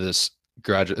is kind of this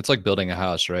graduate. It's like building a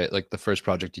house, right? Like the first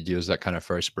project you do is that kind of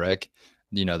first brick.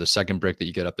 The second brick that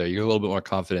you get up there, you get a little bit more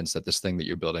confidence that this thing that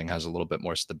you're building has a little bit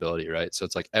more stability, right? So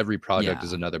it's like every project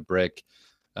is Yeah. another brick.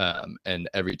 And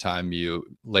every time you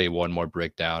lay one more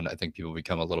brick down, I think people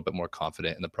become a little bit more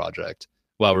confident in the project.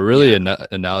 Wow, we're really Yeah.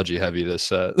 analogy heavy this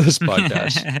this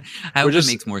podcast. I We're hope it just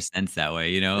makes more sense that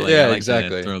way, like, I yeah, like to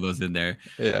exactly. throw those in there.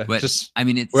 Yeah, But, just I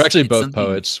mean, we're actually it's both something.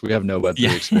 poets. We have no Web3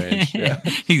 Yeah, experience. Yeah.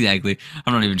 exactly.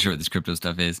 I'm not even sure what this crypto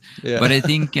stuff is, but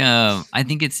Yeah. I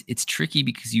think it's tricky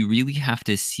because you really have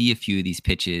to see a few of these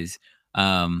pitches.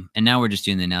 And now we're just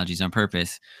doing the analogies on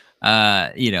purpose.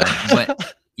 But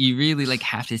you really like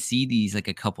have to see these like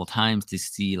a couple times to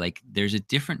see like there's a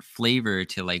different flavor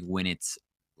to like when it's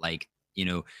like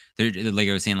they're like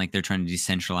I was saying like they're trying to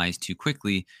decentralize too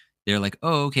quickly. They're like,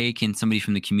 oh, okay, can somebody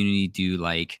from the community do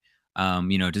like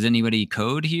does anybody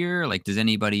code here? Like, does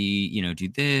anybody, do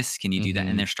this? Can you do that?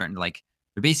 And Mhm. they're starting to like,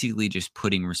 they're basically just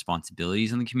putting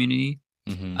responsibilities on the community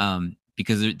Mhm.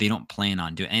 because they don't plan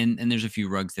on doing. And there's a few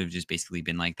rugs that have just basically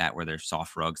been like that, where they're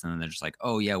soft rugs, and then they're just like,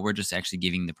 oh yeah, we're just actually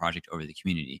giving the project over to the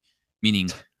community, meaning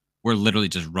we're literally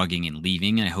just rugging and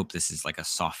leaving. And I hope this is like a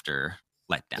softer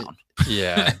Y letdown.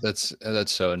 Yeah, that's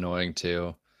so annoying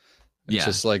too. It's Yeah,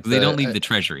 just like they don't leave the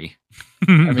treasury.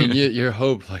 I mean, your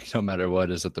hope, like no matter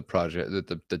what, is that the project,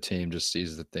 that the team just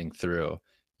sees the thing through.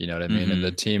 You know what I mean? And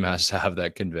the team has to have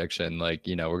that conviction. Like,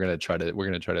 you know, we're gonna try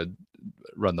to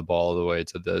run the ball all the way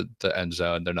to the end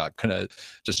zone. They're not gonna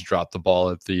just drop the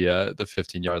ball at the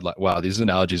 15-yard line. Wow, these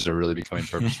analogies are really becoming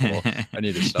purposeful. I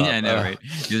need to stop. Yeah, I know, right?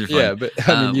 These are Yeah, fun. but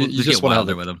I mean, We'll you just get just want to have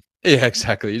wilder the with them. yeah,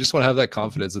 exactly. You just want to have that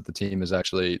confidence that the team is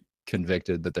actually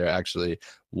convicted, that they're actually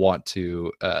want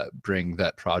to bring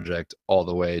that project all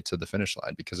the way to the finish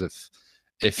line. Because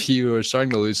if you are starting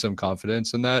to lose some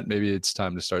confidence in that, maybe it's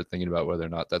time to start thinking about whether or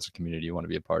not that's a community you want to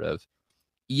be a part of.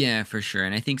 Yeah, for sure.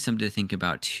 And I think something to think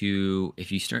about too,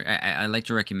 if you start, I like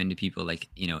to recommend to people, like,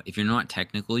 if you're not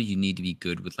technical, you need to be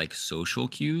good with like social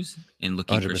cues and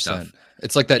looking for stuff, 100%.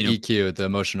 It's like that you know, EQ, the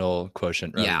emotional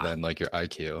quotient, rather yeah. than like your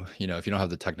IQ. You know, if you don't have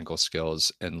the technical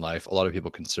skills in life, a lot of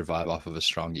people can survive off of a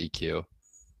strong EQ.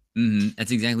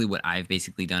 That's exactly what I've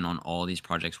basically done on all these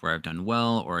projects where I've done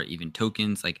well, or even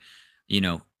tokens. Like, you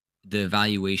know, the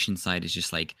evaluation side is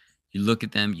just like you look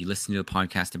at them, you listen to a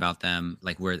podcast about them,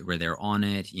 like where they're on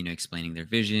it, explaining their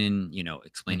vision,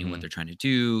 explaining what Hmm. they're trying to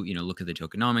do. Look at the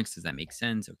tokenomics. Does that make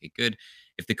sense? Okay, good.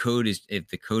 If the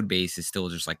code base is still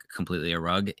just like completely a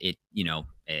rug,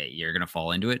 you're gonna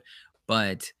fall into it.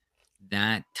 But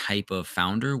that type of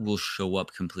founder will show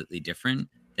up completely different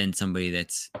than somebody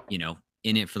that's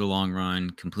in it for the long run,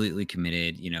 completely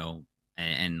committed,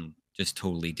 and just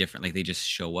totally different. Like they just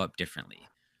show up differently.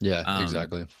 Yeah, Um,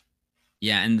 exactly.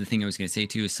 yeah, and the thing I was going to say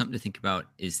too is something to think about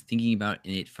is thinking about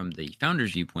it from the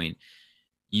founder's viewpoint.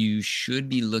 You should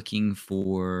be looking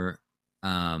for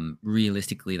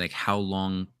realistically like how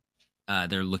long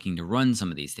they're looking to run some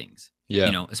of these things.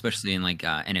 Yeah. Especially in like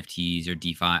NFTs or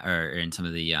DeFi or in some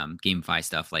of the GameFi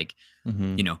stuff. Like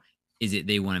Hmm. you know, is it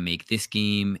they want to make this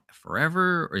game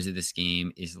forever, or is it this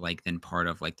game is like then part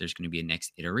of like there's going to be a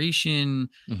next iteration?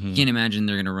 You Hmm. can't imagine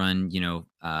they're going to run,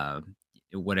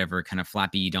 whatever kind of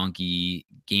flappy donkey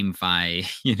GameFi,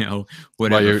 Well,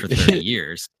 whatever you're for 30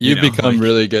 years, you've become like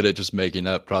really good at just making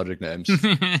up project names.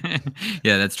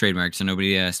 yeah, that's trademark. So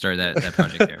nobody started that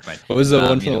project there, but What was the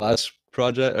one um, from you the know, last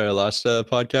project or last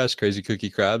podcast? Crazy Cookie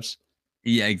Crabs.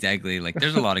 yeah, exactly. Like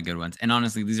there's a lot of good ones. And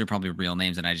honestly, these are probably real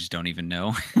names and I just don't even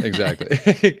know.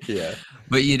 Exactly. Yeah.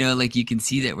 But like you can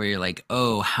see that where you're like,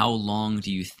 oh, how long do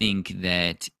you think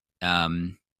that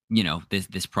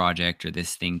this project or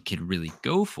this thing could really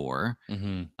go for?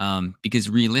 Hmm. Because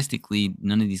realistically,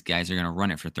 none of these guys are gonna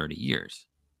run it for 30 years.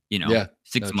 Yeah.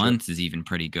 Six No, true. months is even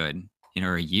pretty good,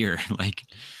 or a year. Like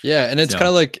Yeah, and it's kind so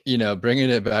of like, bringing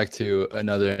it back to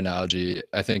another analogy.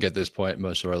 I think at this point,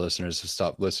 most of our listeners have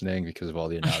stopped listening because of all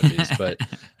the analogies. But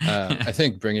I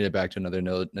think bringing it back to another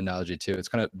analogy too, it's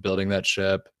kind of building that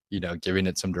ship, giving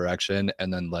it some direction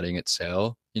and then letting it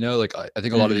sail. Like I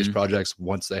think a lot of these Mhm. projects,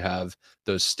 once they have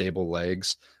those stable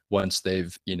legs, once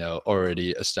they've,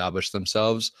 already established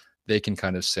themselves, they can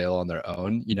kind of sail on their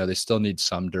own. They still need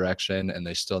some direction and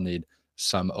they still need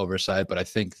some oversight, but I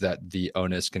think that the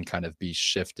onus can kind of be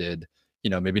shifted,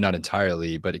 maybe not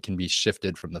entirely, but it can be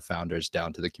shifted from the founders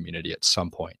down to the community at some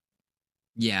point.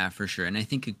 Yeah, for sure. And I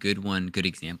think a good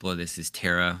example of this is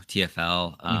Terra,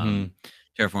 TFL, Hmm.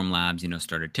 Terraform Labs,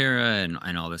 started Terra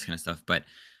and all this kind of stuff. But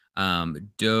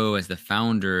Doe, as the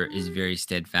founder, is very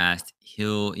steadfast.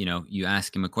 He'll, you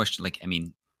ask him a question, like, I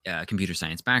mean, computer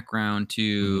science background Hmm.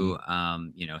 too,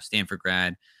 Stanford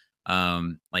grad.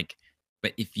 Like,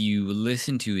 but if you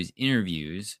listen to his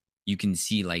interviews, you can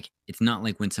see like it's not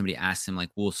like when somebody asks him like,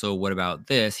 well, so what about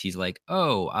this, he's like,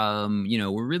 oh,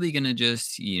 we're really gonna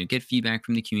just get feedback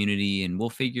from the community and we'll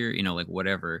figure, like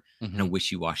whatever kind Hmm. of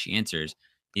wishy-washy answers.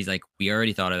 He's like, we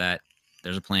already thought of that,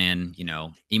 there's a plan.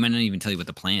 He might not even tell you what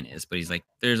the plan is, but he's like,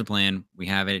 there's a plan, we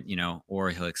have it. Or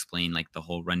he'll explain like the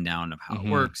whole rundown of how it Hmm.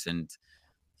 works. And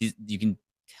you can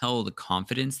tell the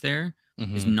confidence there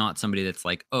is Hmm. not somebody that's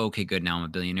like, oh, okay, good, now I'm a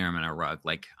billionaire, I'm on a rug,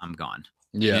 like I'm gone,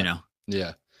 you Yeah. know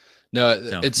Yeah. No,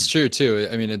 so it's true too.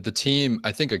 I mean, the team,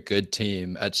 I think a good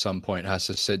team at some point has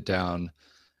to sit down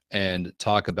and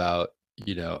talk about,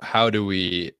 how do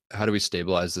we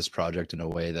stabilize this project in a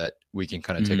way that we can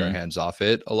kind of take our mhm. hands off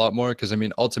it a lot more. Because I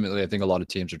mean, ultimately I think a lot of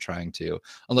teams are trying to,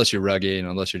 unless you're rugging,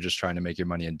 unless you're just trying to make your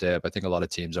money and dip, I think a lot of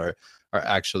teams are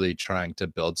actually trying to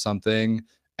build something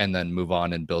and then move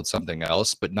on and build something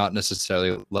else, but not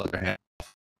necessarily let their hand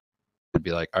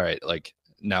be like, all right, like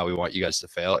now we want you guys to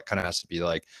fail. It kind of has to be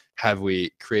like, have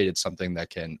we created something that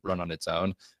can run on its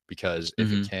own? Because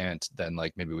if it Mhm. can't, then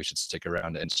like maybe we should stick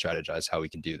around and strategize how we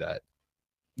can do that.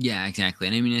 Yeah, exactly.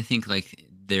 And I mean, I think like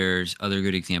there's other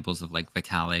good examples of like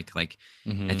Vitalik. Like,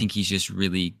 I Hmm. think he's just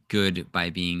really good by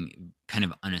being kind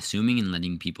of unassuming and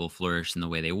letting people flourish in the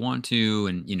way they want to,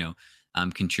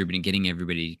 and contributing, getting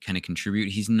everybody kind of contribute.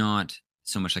 He's not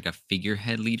so much like a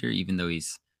figurehead leader, even though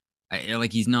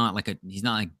like he's not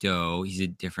like Doe. He's a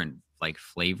different like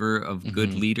flavor of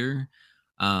good Mhm. leader.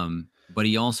 But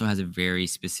he also has a very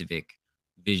specific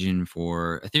vision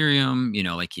for Ethereum.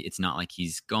 Like it's not like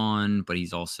he's gone, but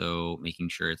he's also making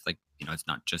sure it's like, it's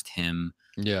not just him.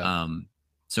 Yeah. Um,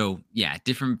 so yeah,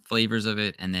 different flavors of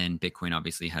it. And then Bitcoin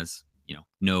obviously has,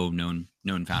 no known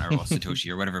founder, well, Satoshi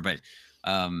or whatever, but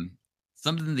um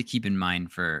something to keep in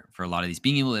mind for a lot of these,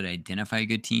 being able to identify a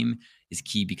good team is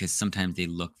key, because sometimes they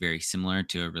look very similar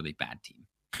to a really bad team.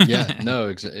 Yeah,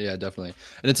 no, yeah, definitely.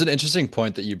 And it's an interesting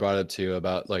point that you brought up too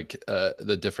about like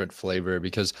the different flavor,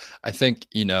 because I think,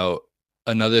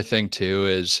 another thing too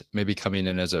is maybe coming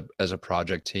in as a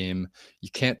project team, you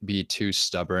can't be too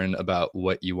stubborn about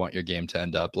what you want your game to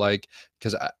end up like,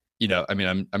 because I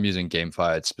mean, I'm using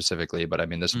GameFi specifically, but I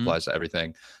mean this Mhm. applies to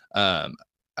everything.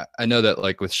 I know that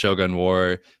like with Shogun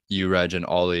War, you, Reg, and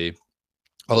Ollie,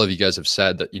 all of you guys have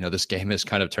said that this game has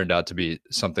kind of turned out to be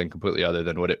something completely other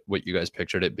than what you guys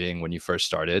pictured it being when you first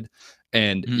started,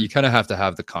 and you Mhm. kind of have to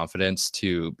have the confidence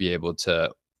to be able to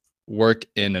work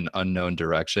in an unknown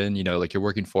direction. Like you're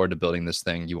working forward to building this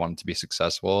thing, you want it to be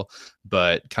successful,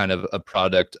 but kind of a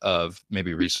product of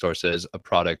maybe resources, a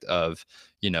product of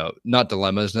not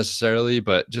dilemmas necessarily,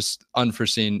 but just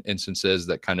unforeseen instances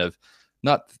that kind of,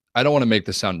 not, I don't want to make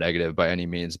this sound negative by any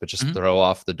means, but just Mhm. throw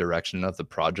off the direction of the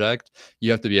project.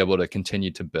 You have to be able to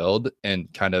continue to build and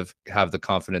kind of have the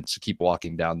confidence to keep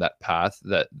walking down that path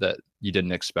that you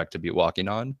didn't expect to be walking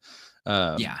on.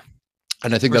 Um, Yeah,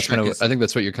 and I think for that's sure. kind of, Because I think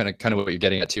that's what you're kind of what you're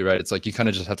getting at too, right? It's like you kind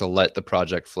of just have to let the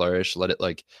project flourish, let it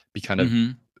like be kind of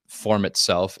form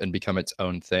itself and become its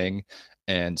own thing,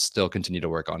 and still continue to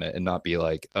work on it and not be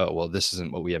like, oh, well, this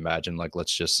isn't what we imagined. Like,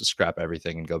 let's just scrap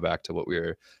everything and go back to what we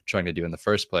were trying to do in the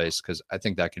first place. Cause I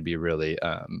think that can be really,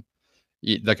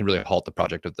 that can really halt the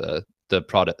project of the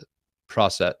product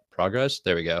process progress.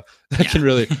 There we go. That yeah. can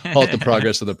really halt the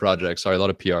progress of the project. Sorry, a lot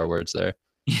of PR words there.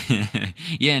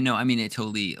 Yeah, no, I mean, it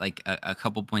totally, like, a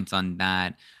couple points on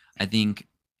that. I think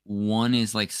one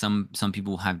is like some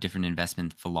people have different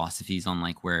investment philosophies on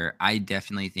like, where I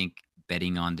definitely think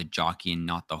betting on the jockey and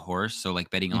not the horse. So like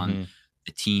betting on Hmm.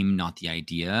 the team, not the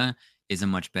idea, is a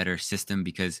much better system,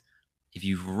 because if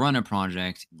you run a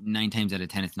project, 9 times out of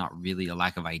 10, it's not really a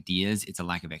lack of ideas, it's a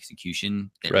lack of execution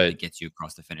that really Right. gets you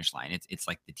across the finish line. It's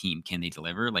like the team, can they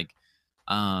deliver? Like,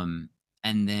 um,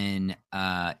 and then,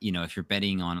 if you're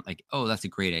betting on like, oh, that's a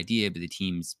great idea, but the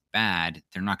team's bad,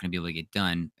 they're not going to be able to get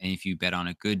done. And if you bet on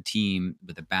a good team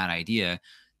with a bad idea,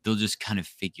 they'll just kind of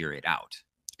figure it out,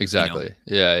 you know? Exactly.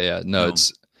 Yeah, yeah. No,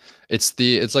 So, it's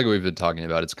like what we've been talking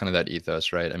about. It's kind of that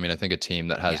ethos, right? I mean, I think a team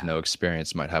that has yeah. no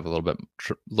experience might have a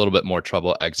little bit more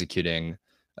trouble executing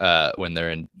when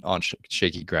they're in on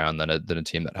shaky ground than a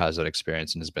team that has that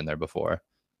experience and has been there before.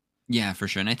 Yeah, for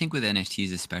sure. And I think with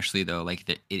NFTs, especially though, like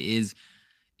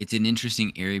it's an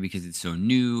interesting area because it's so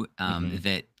new, Hmm.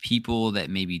 that people that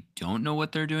maybe don't know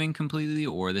what they're doing completely,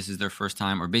 or this is their first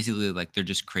time, or basically like they're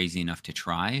just crazy enough to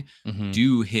try, Hmm.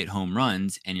 do hit home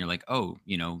runs. And you're like, oh,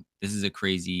 this is a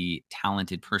crazy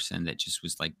talented person that just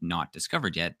was like not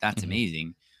discovered yet. That's Hmm.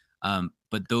 amazing.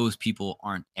 But those people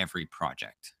aren't every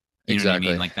project. You know what I mean?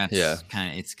 Exactly. Like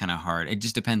Yeah. it's kind of hard. It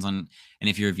just depends on, and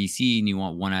if you're a VC and you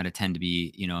want 1 out of 10 to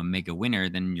be, a mega winner,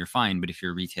 then you're fine. But if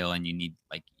you're retail and you need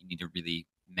to really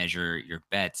measure your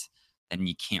bets, then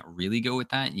you can't really go with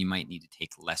that. You might need to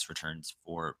take less returns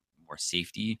for more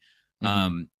safety. Hmm.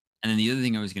 And then the other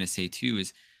thing I was going to say too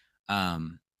is,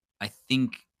 I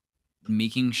think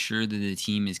making sure that the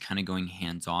team is kind of going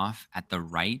hands off at the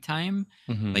right time.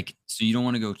 Hmm. Like, so you don't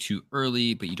want to go too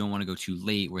early, but you don't want to go too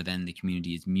late, where then the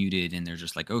community is muted and they're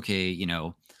just like, okay,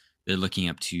 they're looking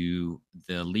up to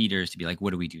the leaders to be like, what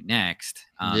do we do next?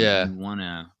 And Yeah. you want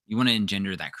to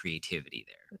engender that creativity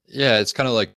there. Yeah, it's kind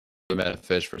of like a man to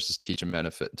fish versus teach a man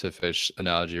to fish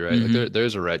analogy, right? Like Hmm.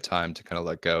 there's a right time to kind of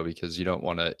let go, because you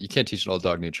can't teach an old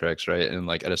dog new tricks, right? And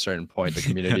like at a certain point, the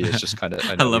community is just kind of,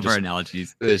 I I know love our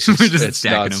analogies. We're just it's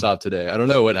stacking them. nonstop today. I don't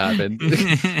know what happened. I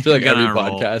feel We like got every on a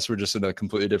roll. podcast we're just in a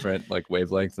completely different like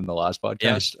wavelength than the last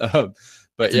Yeah, podcast.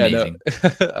 But it's yeah, no,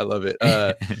 amazing. I love it.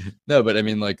 No, but I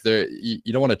mean, like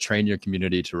you don't want to train your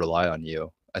community to rely on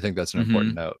you. I think that's an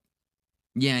important Hmm. note.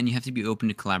 Yeah, and you have to be open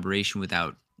to collaboration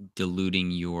without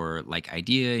diluting your like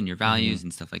idea and your Hmm. values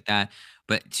and stuff like that.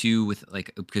 But too, with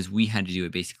like, because we had to do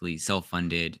it basically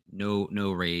self-funded, no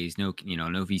raise, no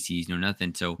VCs, no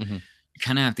nothing. So Hmm. you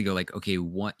kind of have to go like, okay,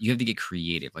 what you have to get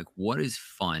creative. Like, what is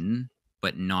fun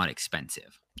but not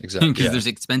expensive? Exactly. Because Yeah. there's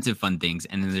expensive fun things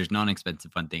and then there's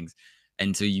non-expensive fun things.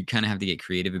 And so you kind of have to get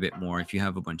creative a bit more. If you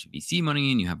have a bunch of VC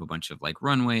money and you have a bunch of like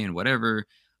runway and whatever,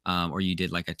 or you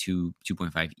did like a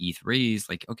 2.5 ETH raise,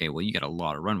 like, okay, well, you got a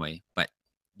lot of runway, but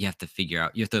you have to figure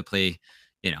out, you have to play,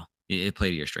 it play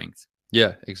to your strengths.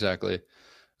 Yeah, exactly.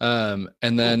 And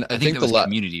then I think that was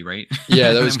community, right?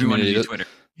 Yeah, that was We wanted to community. do Twitter.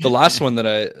 The last one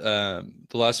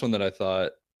that I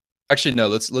thought, actually, no,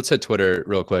 let's hit Twitter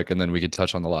real quick, and then we could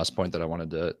touch on the last point that I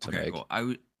wanted to Okay, make. cool.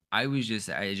 I just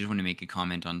want to make a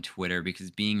comment on Twitter, because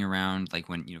being around, like,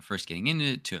 when first getting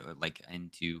into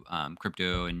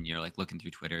crypto, and you're like looking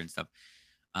through Twitter and stuff,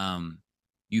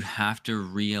 you have to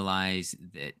realize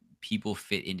that people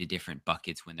fit into different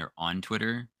buckets when they're on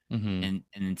Twitter. Mm-hmm.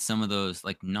 And some of those,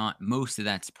 like, not most of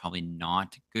that's probably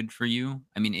not good for you.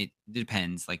 I mean, it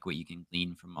depends, like, what you can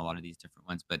glean from a lot of these different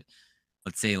ones, but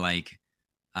let's say, like,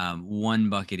 one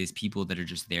bucket is people that are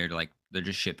just there to, like, they're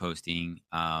just shit posting,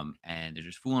 and they're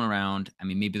just fooling around. I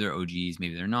mean, maybe they're OGs,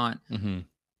 maybe they're not. Mm-hmm.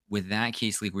 With that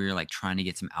case, like, we're like trying to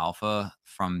get some alpha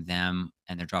from them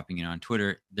and they're dropping it on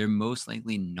Twitter, they're most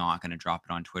likely not going to drop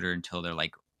it on Twitter until they're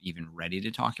like even ready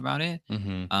to talk about it.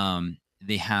 Mm-hmm.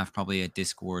 They have probably a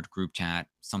Discord group chat,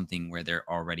 something where they're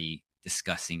already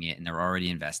discussing it and they're already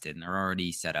invested and they're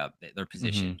already set up, they're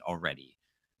positioned already.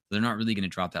 They're not really going to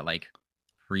drop that like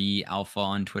pre-alpha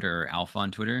on Twitter or alpha on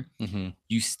Twitter. Mm-hmm.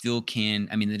 You still can.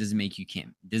 I mean, that doesn't mean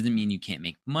you can't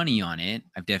make money on it.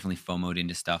 I've definitely FOMO'd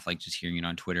into stuff like just hearing it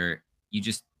on Twitter. You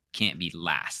just can't be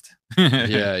last.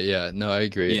 Yeah. No, I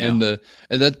agree. And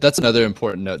that's another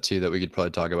important note too that we could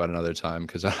probably talk about another time,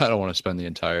 because I don't want to spend the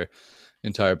entire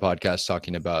podcast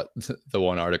talking about the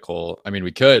one article. I mean,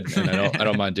 we could, and I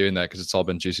don't mind doing that because it's all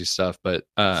been juicy stuff. But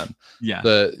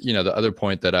the other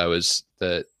point that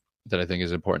I think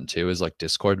is important too is like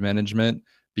Discord management,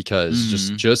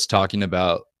 because just talking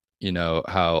about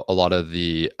how a lot of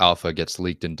the alpha gets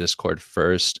leaked in Discord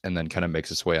first and then kind of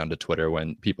makes its way onto Twitter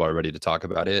when people are ready to talk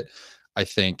about it. I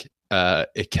think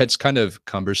it gets kind of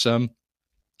cumbersome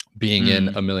being in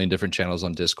a million different channels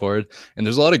on Discord. And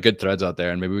there's a lot of good threads out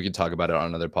there, and maybe we can talk about it on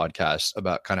another podcast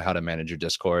about kind of how to manage your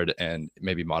Discord and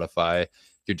maybe modify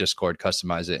your Discord,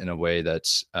 customize it in a way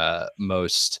that's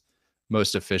most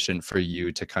efficient for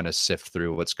you to kind of sift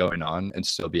through what's going on and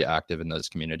still be active in those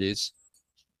communities.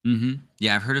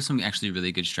 Yeah, I've heard of some actually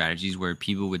really good strategies where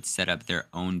people would set up their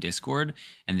own Discord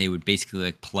and they would basically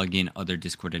like plug in other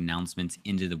Discord announcements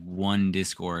into the one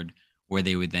Discord, where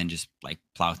they would then just like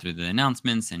plow through the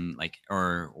announcements and like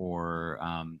or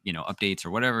updates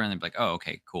or whatever, and they'd be like, oh,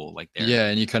 okay, cool. Like, and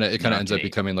it kind of ends up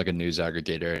becoming like a news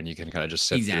aggregator, and you can kind of just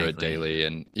sift through it daily.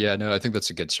 And I think that's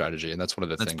a good strategy, and that's one of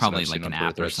the things probably like an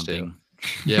app or something. Too.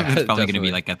 Yeah, it's probably going to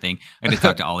be like a thing. I had to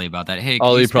talk to Ollie about that. Hey,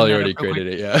 Ollie probably already created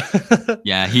it. Yeah.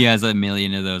 Yeah, he has a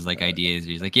million of those like ideas.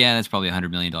 He's like, yeah, that's probably $100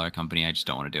 million company. I just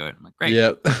don't want to do it. I'm like, great.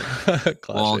 Yep.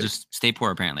 Well, I'll just stay poor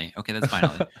apparently. Okay, that's fine,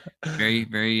 Ollie. Very,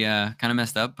 very kind of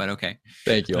messed up, but okay.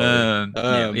 Thank you,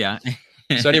 Ollie. Yeah.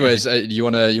 So anyways, you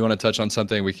want to touch on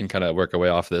something? We can kind of work our way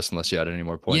off this, unless you had any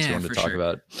more points you wanted to talk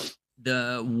about.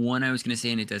 The one I was going to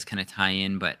say, and it does kind of tie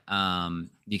in, but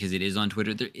because it is on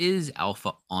Twitter, there is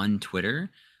alpha on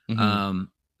Twitter.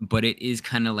 But it is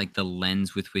kind of like the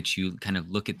lens with which you kind of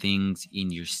look at things,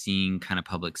 and you're seeing kind of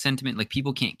public sentiment. Like,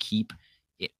 people can't keep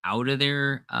it out of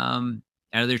their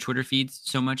Twitter feeds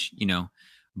so much,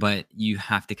 but you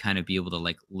have to kind of be able to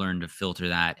like learn to filter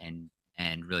that and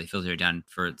really filter it down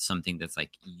for something that's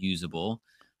like usable.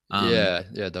 Yeah,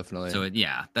 definitely. So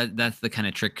that's the kind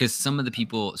of trick, because some of the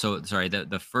people. So sorry,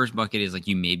 the first bucket is like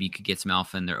you maybe could get some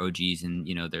alpha and they're OGs, and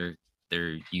they're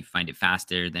you find it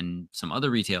faster than some other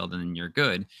retail, then you're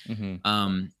good.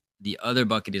 The other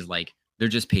bucket is like they're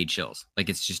just paid shills. Like,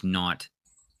 it's just not.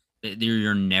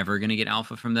 You're never gonna get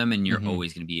alpha from them, and you're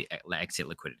always gonna be exit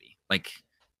liquidity. Like,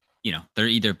 they're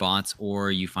either bots,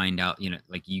 or you find out,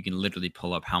 like, you can literally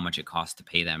pull up how much it costs to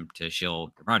pay them to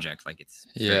shill the project. Like, it's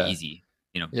very easy.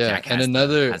 Jack and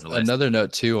another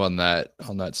note too on that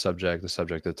subject, the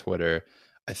subject of Twitter.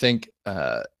 I think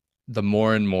the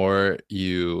more and more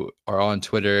you are on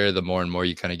Twitter, the more and more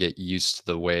you kind of get used to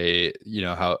the way,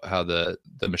 how the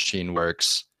machine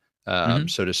works,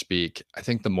 so to speak. I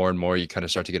think the more and more you kind of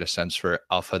start to get a sense for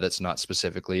alpha that's not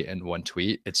specifically in one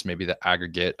tweet. It's maybe the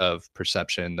aggregate of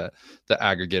perception, the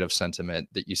aggregate of sentiment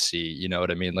that you see. You know what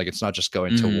I mean? Like, it's not just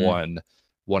going to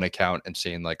one account and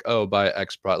seeing like, oh, buy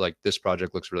X like this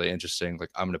project looks really interesting, like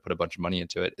I'm going to put a bunch of money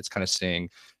into it. It's kind of seeing,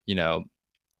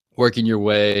 working your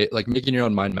way, like making your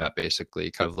own mind map, basically,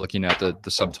 kind of looking at the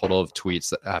subtotal of tweets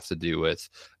that have to do with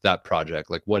that project.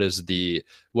 Like, what is the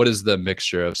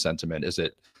mixture of sentiment? Is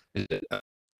it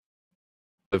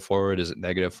forward? Is it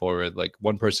negative forward? Like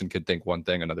one person could think one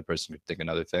thing, another person could think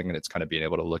another thing, and it's kind of being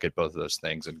able to look at both of those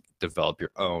things and develop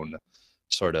your own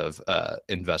sort of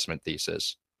investment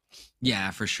thesis.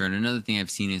 Yeah, for sure. And another thing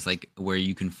I've seen is like where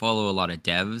you can follow a lot of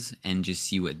devs and just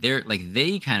see what they're like.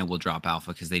 They kind of will drop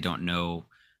alpha because they don't know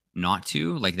not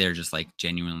to. Like they're just like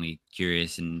genuinely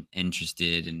curious and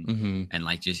interested and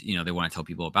like just they want to tell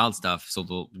people about stuff. So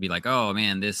they'll be like, oh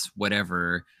man, this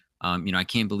whatever. I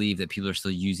can't believe that people are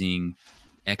still using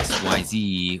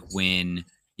XYZ when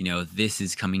this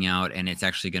is coming out and it's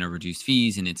actually going to reduce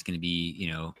fees and it's going to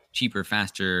be cheaper,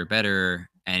 faster, better.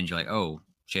 And you're like, oh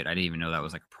shit, I didn't even know that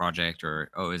was like a project, or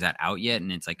oh, is that out yet?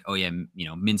 And it's like, oh yeah,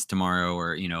 mints tomorrow,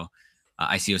 or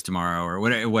ICOs tomorrow, or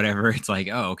whatever. It's like,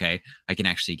 oh okay, I can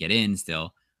actually get in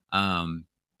still.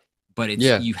 But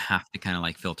it's you have to kind of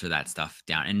like filter that stuff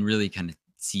down and really kind of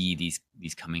see these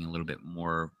coming a little bit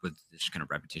more with just kind of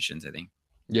repetitions, I think.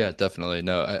 Yeah, definitely.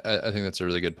 No, I think that's a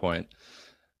really good point.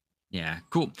 Yeah,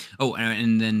 cool. Oh,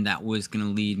 and then that was going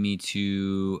to lead me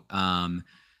to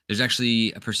there's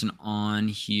actually a person on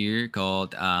here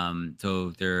called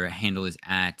so their handle is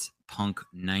at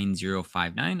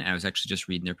punk9059. I was actually just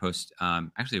reading their post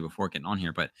actually before getting on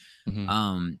here, but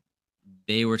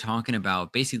they were talking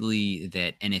about basically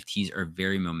that NFTs are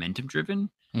very momentum driven.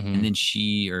 And then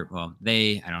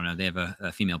they, I don't know, they have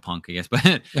a female punk, I guess,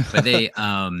 but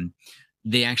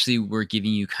they actually were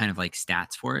giving you kind of like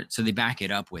stats for it. So they back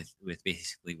it up with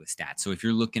basically with stats. So if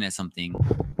you're looking at something,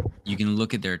 you can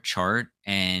look at their chart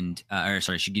and,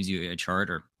 she gives you a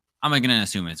chart, or I'm going to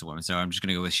assume it's a woman. So I'm just going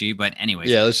to go with she, but anyways.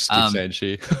 Yeah, let's just keep saying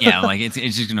she. Yeah, like it's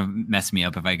just going to mess me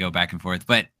up if I go back and forth.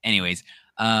 But anyways,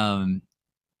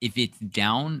 if it's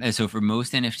down, so for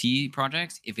most NFT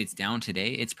projects, if it's down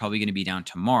today, it's probably going to be down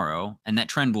tomorrow, and that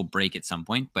trend will break at some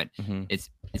point, but it's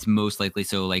most likely.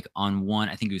 So like on one,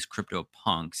 I think it was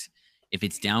CryptoPunks, if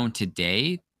it's down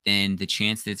today, then the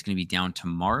chance that it's going to be down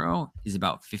tomorrow is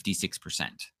about 56%.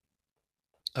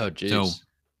 Oh, geez. So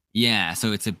yeah,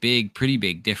 so it's a pretty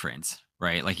big difference,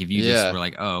 right? Like if you just were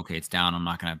like, oh, okay, it's down, I'm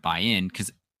not going to buy in,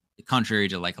 because contrary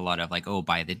to like a lot of like, oh,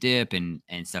 buy the dip and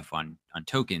stuff on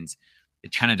tokens,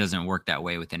 it kind of doesn't work that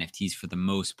way with NFTs for the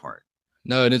most part.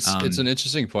 No, and it's an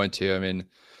interesting point too. I mean,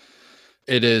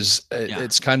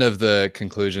 it's kind of the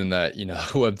conclusion that,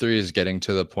 Web3 is getting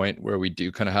to the point where we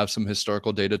do kind of have some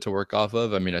historical data to work off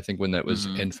of. I mean, I think when that was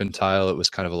infantile, it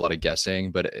was kind of a lot of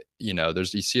guessing, but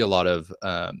you see a lot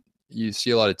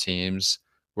of teams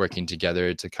working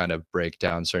together to kind of break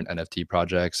down certain NFT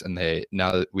projects. And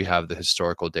now that we have the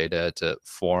historical data to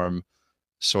form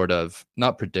sort of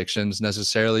not predictions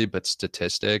necessarily, but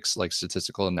statistics, like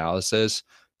statistical analysis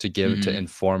to give to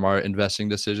inform our investing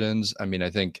decisions. I mean,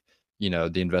 I think,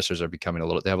 the investors are becoming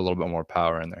they have a little bit more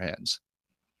power in their hands.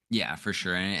 Yeah, for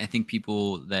sure. And I think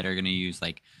people that are going to use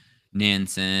like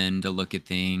Nansen to look at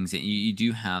things, you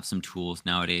do have some tools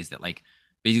nowadays that like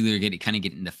basically are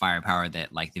getting the firepower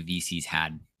that like the VCs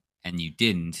had and you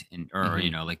didn't, or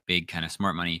like big kind of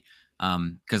smart money.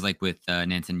 Because like with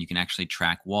Nansen, you can actually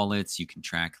track wallets. You can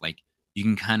track you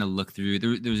can kind of look through.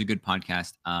 There was a good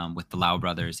podcast with the Lau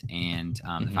brothers and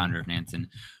the founder of Nansen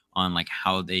on like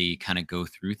how they kind of go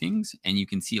through things, and you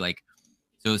can see like,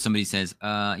 so somebody says,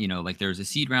 like there's a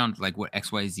seed round, like what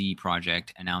XYZ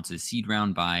project announces seed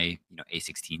round by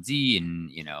A16Z and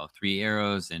 3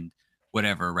 arrows and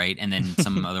whatever, right? And then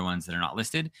some other ones that are not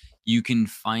listed. You can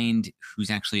find who's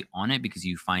actually on it because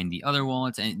you find the other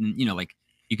wallets, and like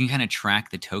you can kind of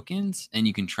track the tokens and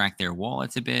you can track their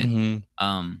wallets a bit.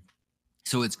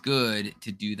 So it's good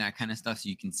to do that kind of stuff so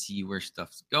you can see where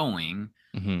stuff's going.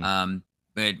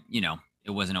 But it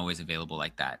wasn't always available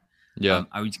like that. Yeah.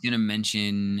 I was going to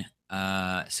mention,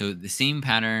 so the same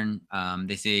pattern,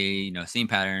 they say, same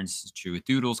patterns is true with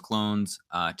Doodles, clones,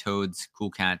 Toads,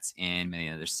 Cool Cats, and many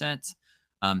other sets.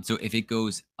 So if it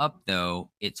goes up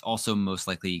though, it's also most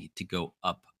likely to go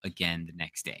up again the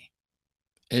next day.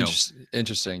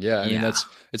 Interesting. Yeah. I mean,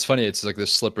 it's funny. It's like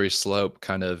this slippery slope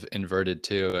kind of inverted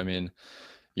too. I mean,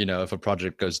 if a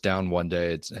project goes down one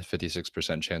day, it's a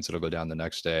 56% chance it'll go down the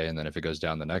next day. And then if it goes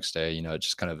down the next day, it's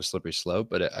just kind of a slippery slope,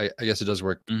 but I guess it does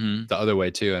work the other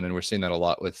way too. And then we're seeing that a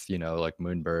lot with, like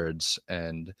Moonbirds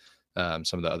and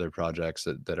some of the other projects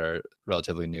that are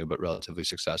relatively new, but relatively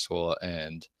successful.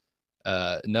 And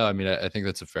no, I mean, I think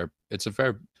that's it's a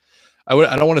fair, I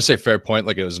don't want to say fair point,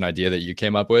 like it was an idea that you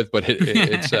came up with, but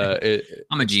it's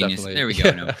I'm a genius. There we go.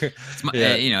 No, it's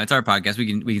it's our podcast. We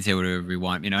can say whatever we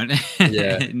want.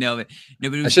 Yeah. no, but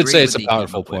I should say it's a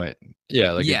powerful point.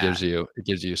 Yeah, like it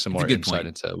gives you some more insight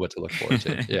into what to look forward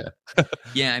to. Yeah.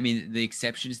 Yeah, I mean the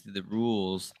exceptions to the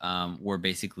rules were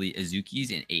basically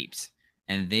Azukis and apes.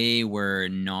 and they were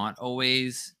not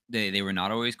always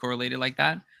correlated like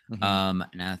that.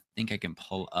 And I think I can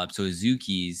pull up. So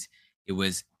Azuki's,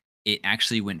 it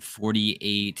actually went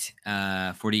 48,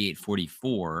 48,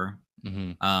 44.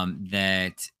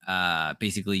 That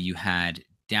basically you had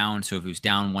down. So if it was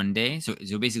down one day, so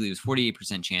basically it was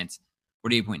 48% chance,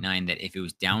 48.9, that if it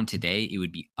was down today, it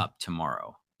would be up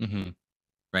tomorrow.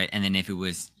 Right. And then if it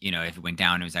was, if it went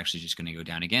down, it was actually just going to go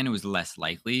down again. It was less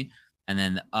likely. And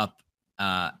then the up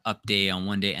day on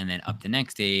one day and then up the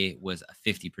next day was a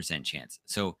 50% chance.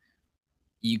 So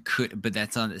you could, but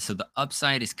that's on. So the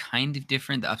upside is kind of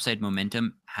different. The upside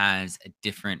momentum has a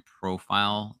different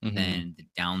profile than the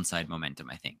downside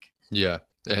momentum, I think. Yeah.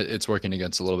 It's working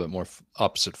against a little bit more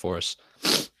opposite force.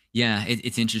 Yeah,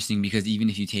 it's interesting because even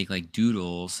if you take like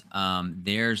Doodles,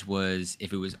 theirs was,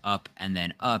 if it was up and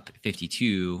then up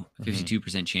 52%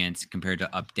 chance compared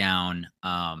to up down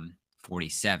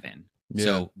 47. Yeah.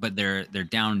 So, but their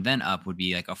down then up would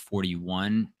be like a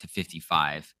 41 to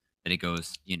 55 that it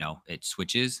goes, it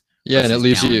switches. Yeah, and it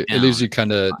leaves you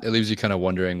kind of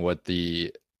wondering what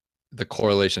the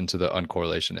correlation to the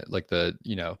uncorrelation, like the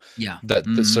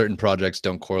the certain projects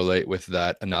don't correlate with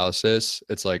that analysis.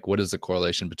 It's like, what is the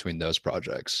correlation between those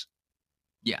projects?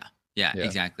 Yeah,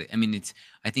 exactly. I mean,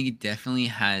 I think it definitely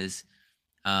has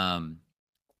something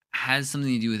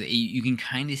to do with it. You can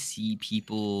kind of see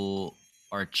people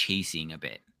are chasing a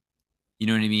bit. You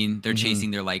know what I mean? They're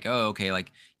chasing. They're like, oh, okay,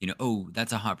 like, oh,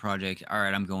 that's a hot project. All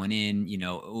right, I'm going in,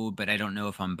 oh, but I don't know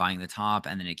if I'm buying the top.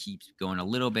 And then it keeps going a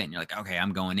little bit. And you're like, okay,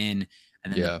 I'm going in.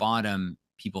 And then the bottom,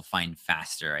 people find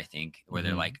faster, I think, where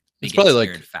they're like, it's probably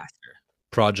like faster.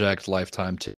 Project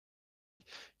lifetime too.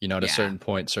 At a certain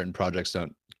point, certain projects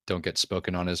don't get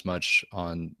spoken on as much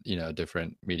on,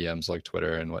 different mediums like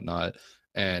Twitter and whatnot.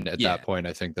 And at that point,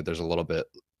 I think that there's a little bit,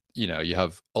 you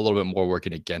have a little bit more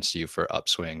working against you for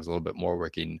upswings, a little bit more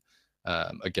working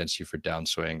against you for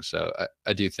downswings. So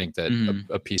I do think that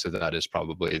a piece of that is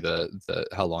probably the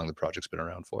how long the project's been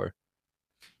around for.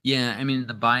 Yeah, I mean,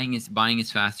 the buying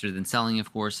is faster than selling,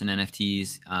 of course, in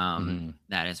NFTs.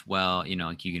 That as well,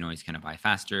 like you can always kind of buy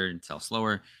faster and sell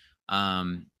slower.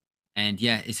 And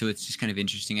yeah, so it's just kind of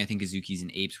interesting. I think Azuki's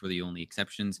and Apes were the only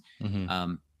exceptions.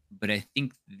 But I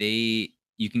think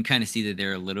you can kind of see that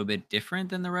they're a little bit different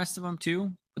than the rest of them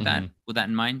too. With that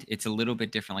in mind, it's a little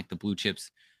bit different, like the blue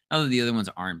chips. Although the other ones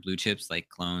aren't blue chips, like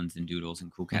Clones and Doodles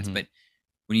and Cool Cats. But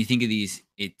when you think of these,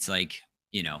 it's like,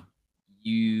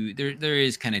 there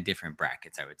is kind of different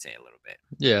brackets, I would say, a little bit.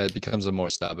 Yeah, it becomes a more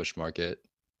established market.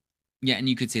 Yeah, and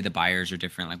you could say the buyers are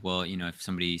different. Like, well, if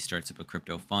somebody starts up a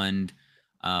crypto fund,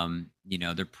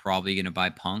 they're probably going to buy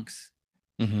punks,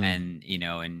 and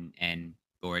and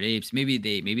Bored Apes. Maybe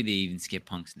they even skip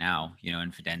punks now,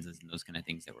 and Fidenzas and those kind of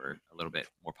things that were a little bit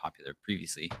more popular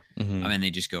previously. And they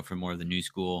just go for more of the new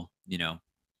school,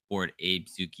 Bored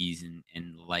Apes, Zukis,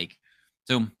 and like.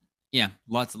 So yeah,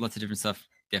 lots of different stuff.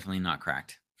 Definitely not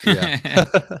cracked. Yeah.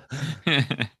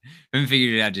 Haven't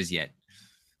figured it out just yet.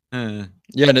 Yeah,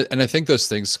 and I think those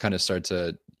things kind of start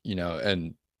to,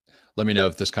 and let me know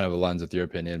if this kind of aligns with your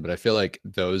opinion, but I feel like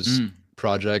those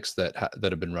projects that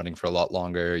have been running for a lot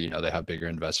longer, they have bigger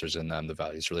investors in them, the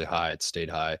value's really high, it's stayed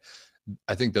high.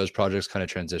 I think those projects kind of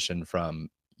transition from,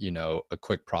 a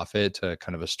quick profit to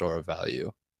kind of a store of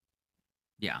value.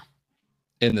 Yeah.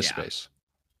 In this space.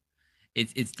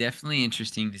 It's definitely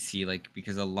interesting to see, like,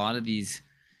 because a lot of this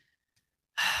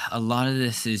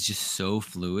is just so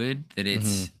fluid that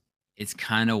it's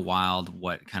kind of wild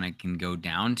what kind of can go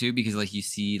down to, because like you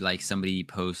see like somebody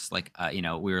posts like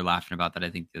we were laughing about that, I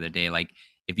think, the other day, like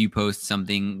if you post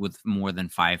something with more than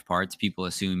 5 parts, people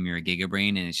assume you're a gigabrain,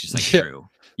 and it's just like true.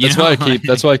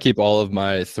 That's why I keep all of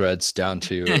my threads down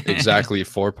to exactly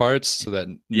 4 parts so that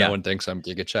no one thinks I'm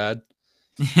Giga Chad.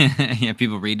 Yeah,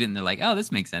 people read it and they're like, "Oh,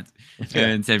 this makes sense."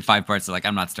 And instead 5 parts, they're like,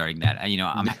 "I'm not starting that."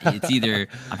 It's either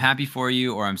I'm happy for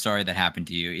you or I'm sorry that happened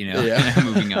to you.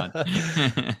 Moving on.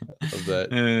 Love that.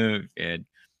 Oh, good.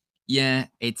 Yeah,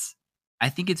 I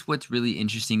think it's what's really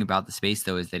interesting about the space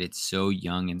though is that it's so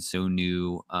young and so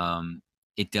new.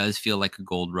 It does feel like a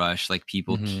gold rush. Like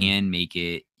people can make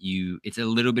it. It's a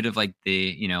little bit of like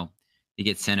they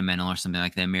get sentimental or something,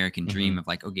 like the American dream of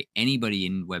like, okay, anybody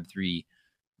in Web3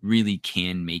 really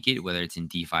can make it, whether it's in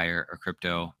DeFi or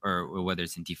crypto, or whether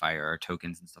it's in DeFi or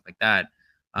tokens and stuff like that,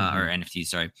 or NFTs,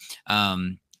 sorry.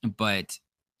 But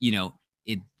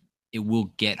it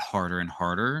will get harder and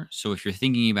harder. So if you're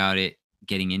thinking about it,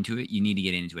 getting into it, you need to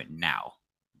get into it now,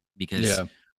 because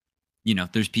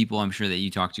there's people I'm sure that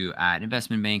you talk to at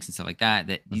investment banks and stuff like that,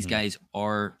 that these guys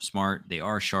are smart, they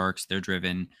are sharks, they're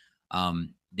driven.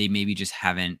 They maybe just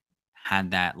haven't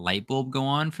had that light bulb go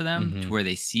on for them to where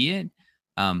they see it.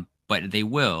 But they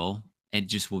will. It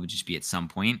just will just be at some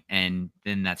point, and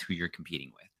then that's who you're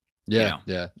competing with. Yeah,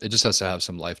 yeah. It just has to have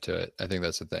some life to it. I think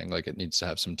that's the thing. Like it needs to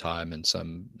have some time and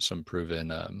some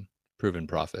proven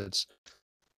profits.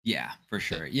 Yeah, for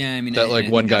sure. Yeah, I mean, that like I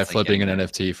one think guy that's like flipping an getting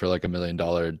NFT for like $1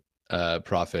 million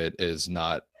profit is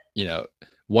not,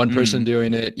 one person Mhm.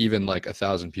 doing it, even like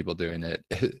 1,000 people doing it,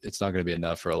 it's not going to be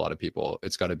enough for a lot of people.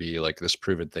 It's got to be like this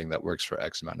proven thing that works for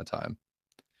X amount of time.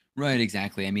 Right,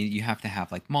 exactly. I mean, you have to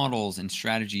have like models and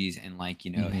strategies and like,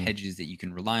 hedges that you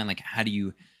can rely on. Like how do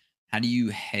you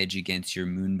hedge against your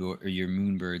or your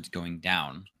moonbirds going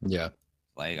down? Yeah.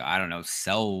 Like, I don't know,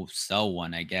 sell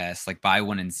one, I guess. Like buy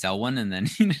one and sell one, and then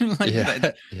like Yeah.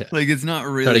 that, Yeah. like it's not Try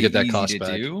to really get that easy cost to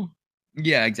back. do.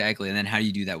 Yeah, exactly. And then how do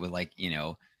you do that with like,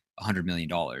 $100 million?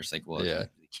 Like, well, Yeah. you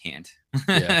really can't.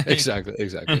 Yeah. Exactly.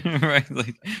 Exactly. Right.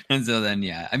 Like, and so then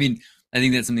yeah. I mean, I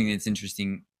think that's something that's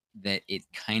interesting, that it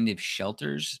kind of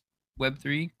shelters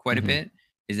Web3 quite a Hmm. bit,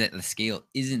 is that the scale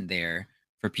isn't there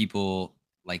for people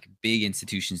like big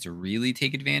institutions to really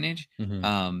take advantage. Hmm.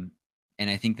 Um, and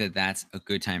I think that that's a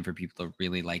good time for people to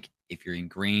really, like, if you're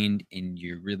ingrained and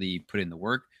you really put in the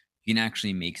work, you can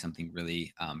actually make something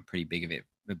really pretty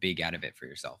big out of it for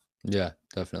yourself. Yeah,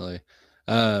 definitely.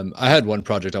 I had one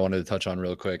project I wanted to touch on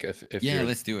real quick if Yeah, you're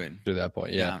let's do it. to that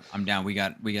point. Yeah. Yeah, I'm down. We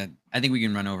got. I think we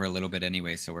can run over a little bit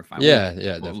anyway, so we're fine. Yeah,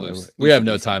 yeah, We'll definitely. loose We loosey have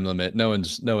no goosey. time limit. No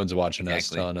one's watching us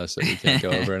Exactly. telling us that we can't go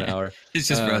over an hour. It's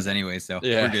just for us anyway, so we're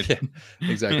Yeah, good. yeah,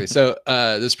 exactly. So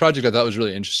this project I thought was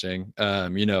really interesting.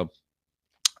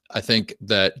 I think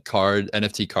that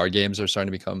NFT card games are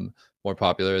starting to become more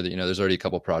popular. That there's already a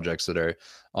couple projects that are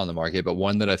on the market, but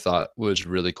one that I thought was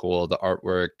really cool, the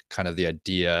artwork, kind of the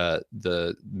idea,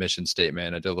 the mission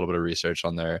statement. I did a little bit of research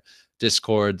on their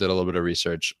Discord, did a little bit of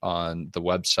research on the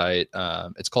website.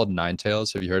 It's called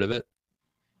Ninetales. Have you heard of it?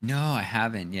 No, I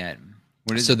haven't yet.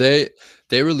 What is So it?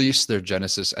 they released their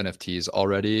Genesis NFTs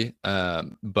already,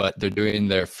 but they're doing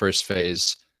their first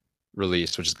phase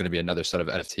release, which is going to be another set of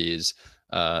NFTs,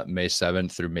 May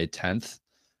 7th through May 10th.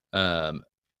 Hmm.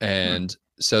 And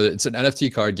so it's an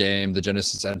NFT card game. The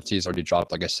Genesis NFTs already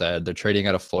dropped, like I said. They're trading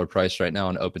at a floor price right now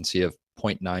on OpenSea of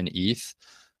 0.9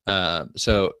 ETH.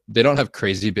 So they don't have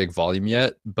crazy big volume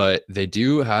yet, but they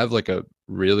do have like a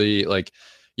really like,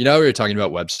 we were talking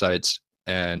about websites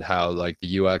and how like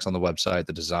the UX on the website,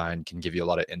 the design can give you a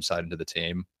lot of insight into the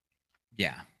team.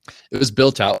 Yeah. It was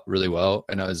built out really well,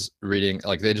 and I was reading,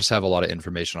 like, they just have a lot of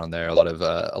information on there, a lot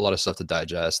of stuff to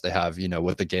digest. They have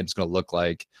what the game's going to look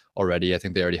like already. I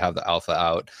think they already have the alpha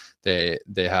out. They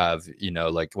have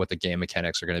like what the game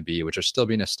mechanics are going to be, which are still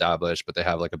being established, but they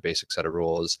have like a basic set of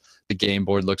rules. The game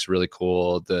board looks really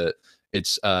cool.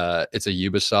 It's a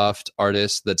Ubisoft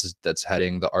artist that's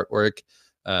heading the artwork.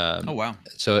 Oh wow.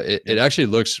 So it actually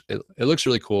looks it looks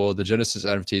really cool. The Genesis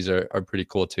NFTs are pretty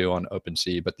cool too on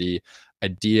OpenSea, but the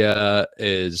idea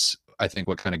is, I think,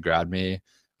 what kind of grabbed me.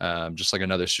 Just like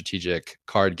another strategic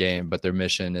card game, but their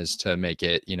mission is to make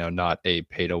it not a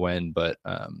pay to win, but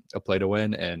a play to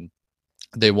win. And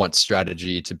they want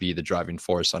strategy to be the driving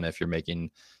force on if you're making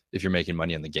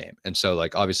money in the game. And so,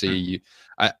 like, obviously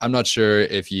I'm not sure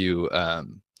if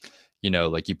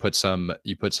like you put some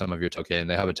of your token,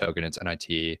 they have a token, it's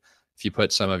NIT. If you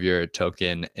put some of your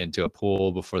token into a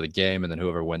pool before the game and then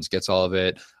whoever wins gets all of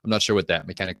it, I'm not sure what that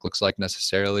mechanic looks like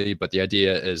necessarily, but the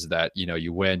idea is that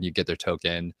you win, you get their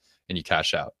token, and you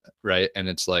cash out, right? And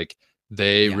it's like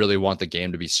they Yeah. really want the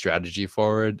game to be strategy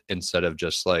forward instead of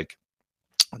just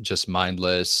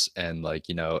mindless and like,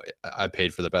 I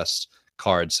paid for the best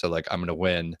cards, so like I'm going to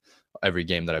win every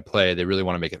game that I play. They really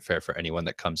want to make it fair for anyone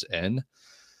that comes in.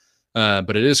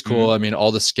 But it is Mhm. cool. I mean,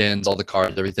 all the skins, all the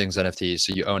cards, everything's NFTs,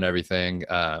 so you own everything.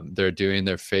 They're doing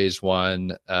their phase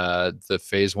one. The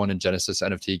phase one in Genesis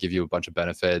NFT give you a bunch of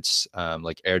benefits,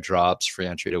 like airdrops, free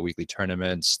entry to weekly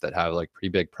tournaments that have like pretty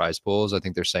big prize pools. I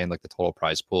think they're saying like the total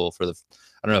prize pool for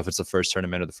I don't know if it's the first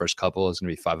tournament or the first couple, is going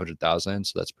to be 500,000.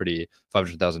 So that's pretty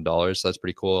 $500,000. So that's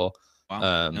pretty cool.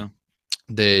 Wow. Um, No.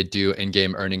 they do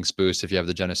in-game earnings boost if you have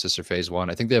the Genesis or phase one.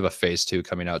 I think they have a phase two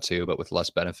coming out too, but with less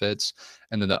benefits.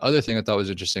 And then the other thing I thought was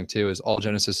interesting too is all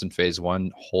Genesis and phase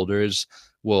one holders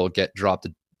will get dropped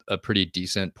a pretty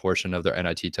decent portion of their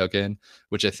NIT token,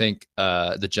 which I think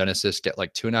the Genesis get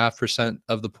like 2.5%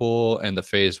 of the pool, and the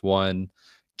phase one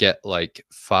get like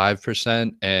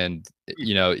 5%. And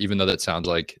even though that sounds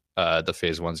like the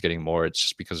phase one's getting more, it's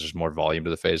just because there's more volume to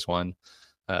the phase one.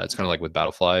 It's kind of like with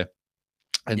Battlefly.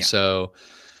 And Yeah. so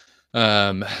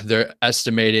they're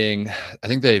estimating, I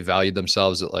think they valued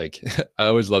themselves at like I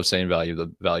always love saying value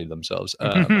themselves.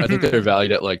 I think they're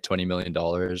valued at like $20 million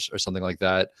or something like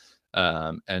that.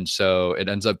 And so it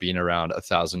ends up being around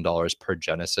 $1,000 per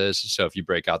Genesis. So if you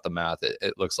break out the math,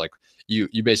 it looks like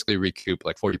you basically recoup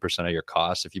like 40% of your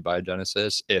costs if you buy a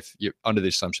Genesis, if you under the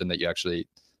assumption that you actually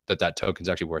that token's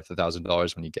actually worth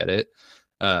 $1,000 when you get it.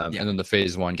 And then the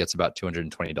phase one gets about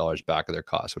 $220 back of their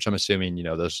cost, which I'm assuming, you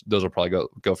know, those will probably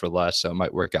go for less. So it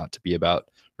might work out to be about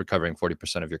recovering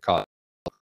 40% of your cost.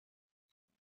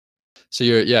 So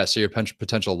your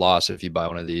potential loss if you buy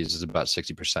one of these is about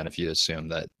 60% if you assume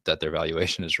that their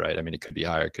valuation is right. I mean, it could be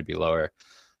higher, it could be lower.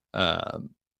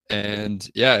 And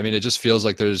yeah, I mean, it just feels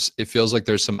like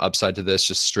there's some upside to this,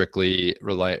 just strictly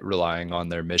relying on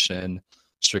their mission,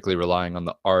 strictly relying on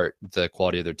the art, the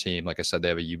quality of their team. Like I said, they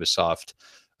have a Ubisoft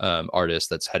artist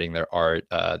that's heading their art.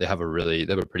 They have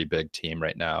a pretty big team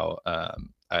right now.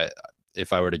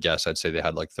 If I were to guess, I'd say they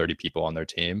had like 30 people on their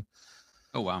team.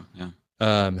 Oh wow, yeah.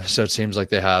 So it seems like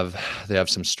they have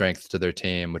some strength to their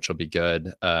team, which will be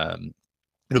good.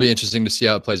 It'll be interesting to see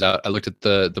how it plays out. I looked at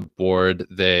the board.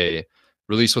 They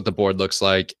released what the board looks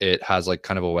like. It has like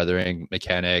kind of a weathering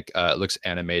mechanic. It looks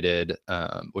animated,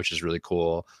 which is really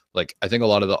cool. Like I think a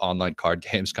lot of the online card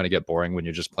games kind of get boring when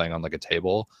you're just playing on like a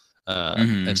table.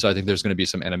 And so I think there's going to be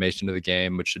some animation to the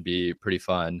game, which should be pretty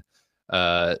fun.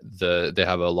 They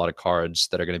have a lot of cards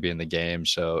that are going to be in the game,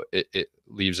 so it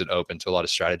leaves it open to a lot of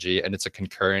strategy, and it's a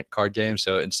concurrent card game.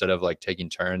 So instead of like taking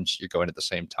turns, you're going at the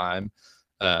same time.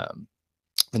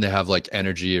 And they have like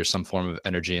energy or some form of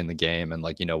energy in the game, and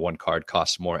like, you know, one card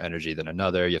costs more energy than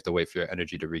another. You have to wait for your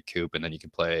energy to recoup, and then you can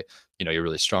play, you know, your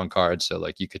really strong cards. So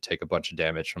like you could take a bunch of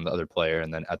damage from the other player,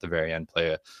 and then at the very end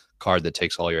play a card that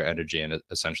takes all your energy and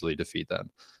essentially defeat them.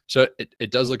 So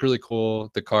it does look really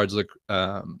cool. The cards look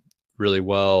really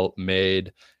well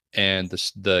made, and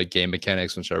the game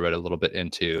mechanics, which I read a little bit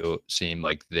into, seem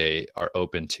like they are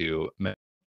open to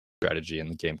strategy,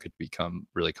 and the game could become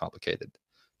really complicated.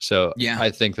 So Yeah,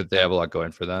 I think that they have a lot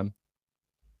going for them.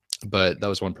 But that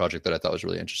was one project that I thought was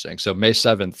really interesting. So May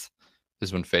 7th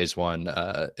is when phase one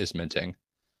is minting.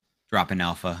 dropping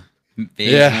alpha.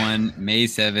 Phase one, May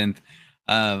 7th.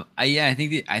 I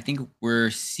think we're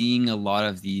seeing a lot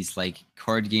of these like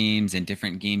card games and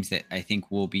different games that I think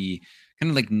will be kind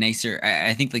of like nicer.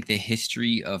 I think like the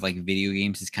history of like video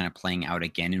games is kind of playing out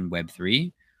again in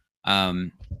Web3.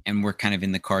 And we're kind of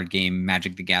in the card game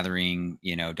Magic the Gathering,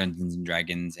 you know, Dungeons and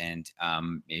Dragons, and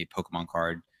a Pokemon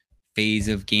card phase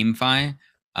of GameFi.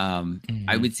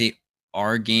 I would say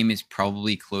our game is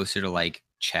probably closer to like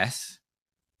chess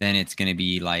than it's going to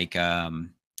be like like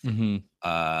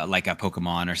a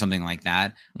Pokemon or something like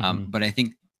that. But I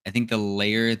think the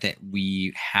layer that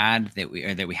we had that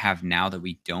we have now that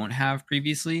we don't have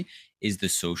previously is the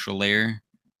social layer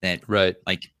that Right.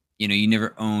 like, you know, you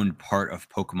never owned part of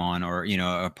Pokemon, or, you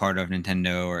know, a part of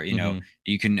Nintendo, or, you know,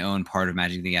 you couldn't own part of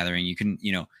Magic the Gathering. You couldn't,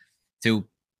 you know, so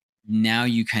now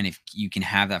you can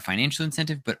have that financial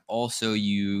incentive, but also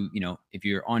you know, if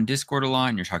you're on Discord a lot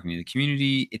and you're talking to the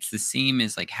community, it's the same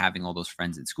as like having all those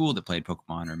friends at school that played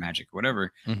Pokemon or Magic or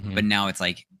whatever. But now it's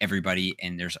like everybody,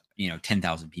 and there's, you know,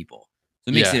 10,000 people. So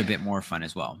it makes it a bit more fun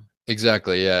as well.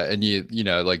 Exactly. Yeah. And you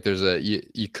know, like there's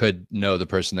you could know the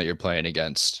person that you're playing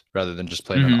against rather than just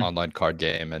playing an online card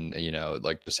game, and, you know,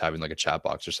 like just having like a chat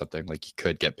box or something. Like you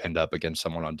could get pinned up against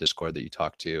someone on Discord that you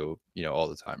talk to, you know, all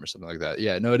the time or something like that.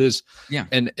 Yeah, no, it is. Yeah.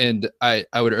 And I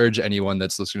would urge anyone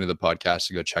that's listening to the podcast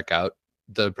to go check out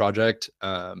the project.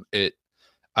 I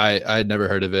had never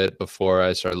heard of it before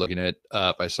I started looking it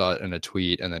up. I saw it in a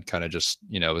tweet and then kind of just,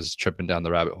 you know, was tripping down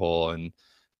the rabbit hole and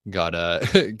got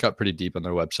got pretty deep on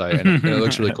their website, and it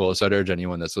looks really cool. So I'd urge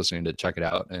anyone that's listening to check it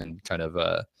out and kind of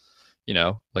you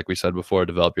know, like we said before,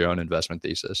 develop your own investment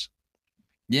thesis.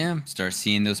 Yeah, start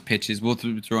seeing those pitches. We'll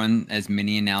throw in as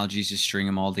many analogies, just string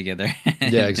them all together.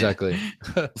 Yeah, exactly.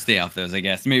 We'll stay off those, I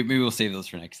guess. Maybe we'll save those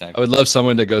for next time. I would love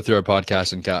someone to go through our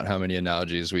podcast and count how many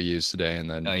analogies we use today, and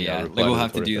then like we'll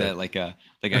have to do that like a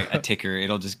ticker.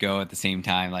 It'll just go at the same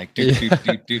time, like we'll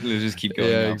just keep going.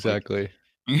 Yeah, exactly.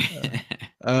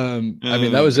 I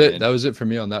mean, that was it. That was it for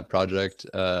me on that project.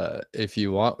 If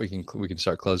you want, we can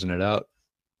start closing it out.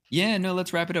 Yeah, no,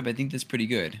 let's wrap it up. I think that's pretty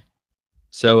good.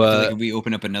 So like if we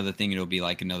open up another thing, it'll be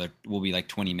like we'll be like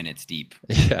 20 minutes deep.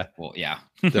 Yeah. Well, yeah.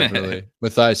 Definitely.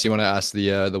 Mathias, you want to ask the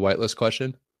whitelist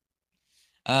question?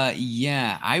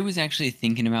 Yeah, I was actually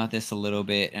thinking about this a little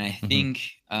bit, and I think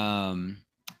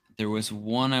there was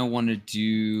one I wanted to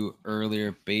do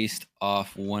earlier based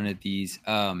off one of these.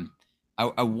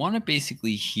 I want to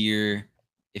basically hear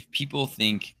if people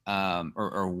think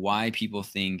or why people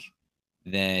think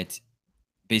that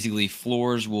basically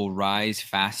floors will rise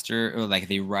faster, or like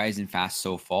they rise and fast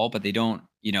so fall, but they don't,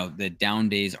 you know, the down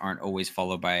days aren't always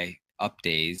followed by up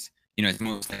days. You you know, it's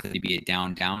most likely to be a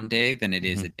down day than it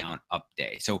is a down up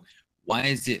day. So why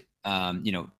is it,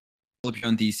 you know, develop your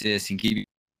own thesis and give you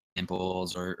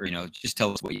examples, or, you know, just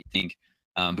tell us what you think.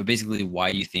 But basically why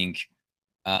you think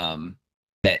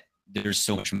that there's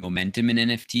so much momentum in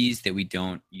NFTs that we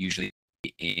don't usually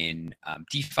in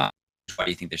DeFi. Why do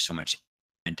you think there's so much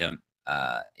momentum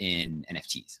in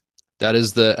NFTs? That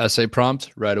is the essay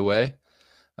prompt right away.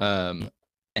 No,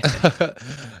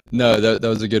 that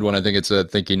was a good one. I think it's a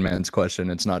thinking man's question.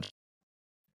 It's not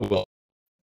well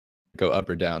go up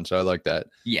or down. So I like that.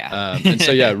 Yeah. And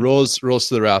so yeah, rules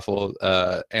to the raffle.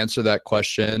 Answer that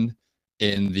question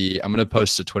in the. I'm gonna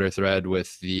post a Twitter thread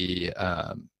with the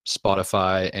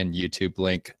Spotify and YouTube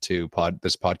link to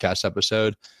this podcast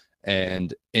episode.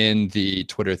 And in the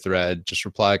Twitter thread, just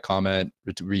reply, comment,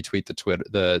 retweet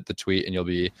the tweet, and you'll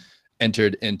be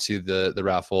entered into the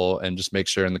raffle. And just make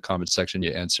sure in the comment section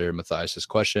you answer Mathias's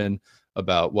question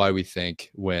about why we think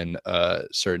when a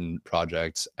certain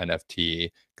project's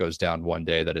NFT goes down one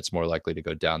day that it's more likely to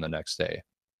go down the next day.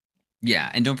 Yeah,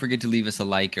 and don't forget to leave us a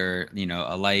like, or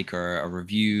a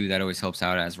review. That always helps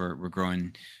out as we're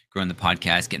growing the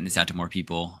podcast, getting this out to more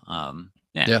people.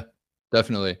 Yeah,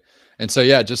 definitely. And so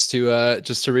yeah, just to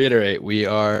reiterate, we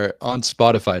are on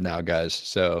Spotify now, guys.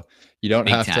 So you don't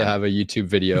have to have a YouTube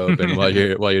video open while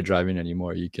you're driving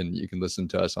anymore. You can listen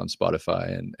to us on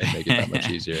Spotify and make it that much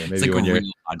easier. Maybe it's like when you're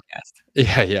real podcast.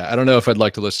 Yeah. I don't know if I'd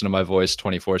like to listen to my voice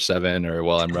 24/7 or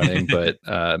while I'm running, but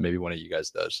maybe one of you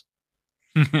guys does.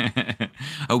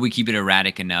 Oh, we keep it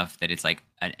erratic enough that it's like,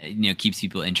 keeps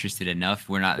people interested enough.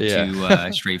 We're not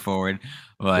too straightforward,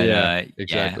 but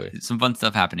exactly. Some fun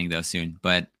stuff happening though soon.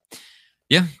 But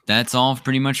yeah, that's all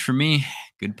pretty much for me.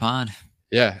 Good pod.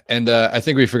 Yeah, and I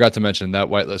think we forgot to mention that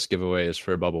whitelist giveaway is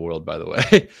for Bubble World, by the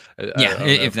way.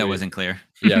 If that wasn't clear.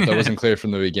 Yeah, if that wasn't clear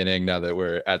from the beginning, now that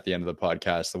we're at the end of the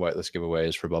podcast, the whitelist giveaway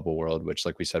is for Bubble World, which,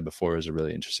 like we said before, is a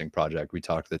really interesting project. We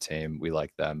talked to the team. We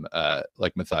like them.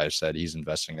 Like Mathias said, he's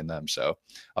investing in them. So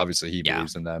obviously he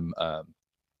believes in them.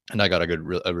 And I got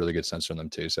a really good sense from them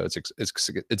too. So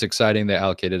it's exciting. They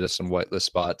allocated us some whitelist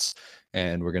spots,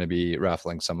 and we're going to be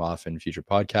raffling some off in future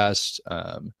podcasts.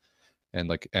 And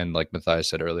like Mathias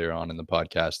said earlier on in the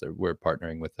podcast, that we're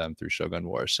partnering with them through Shogun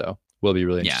War. So will be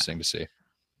really interesting to see.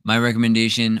 My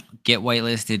recommendation, get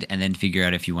whitelisted and then figure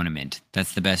out if you want to mint.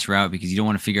 That's the best route, because you don't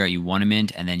want to figure out you want to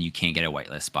mint and then you can't get a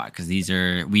whitelist spot, because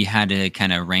we had to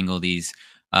kind of wrangle these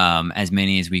as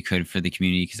many as we could for the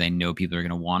community, because I know people are going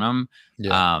to want them.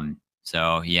 Yeah.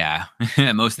 So yeah,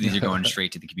 most of these are going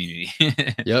straight to the community.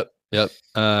 Yep.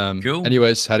 Cool.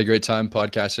 Anyways, had a great time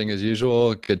podcasting as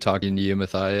usual. Good talking to you,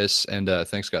 Mathias. And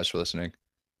thanks guys for listening.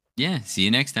 Yeah. See you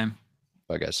next time.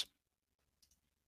 Bye guys.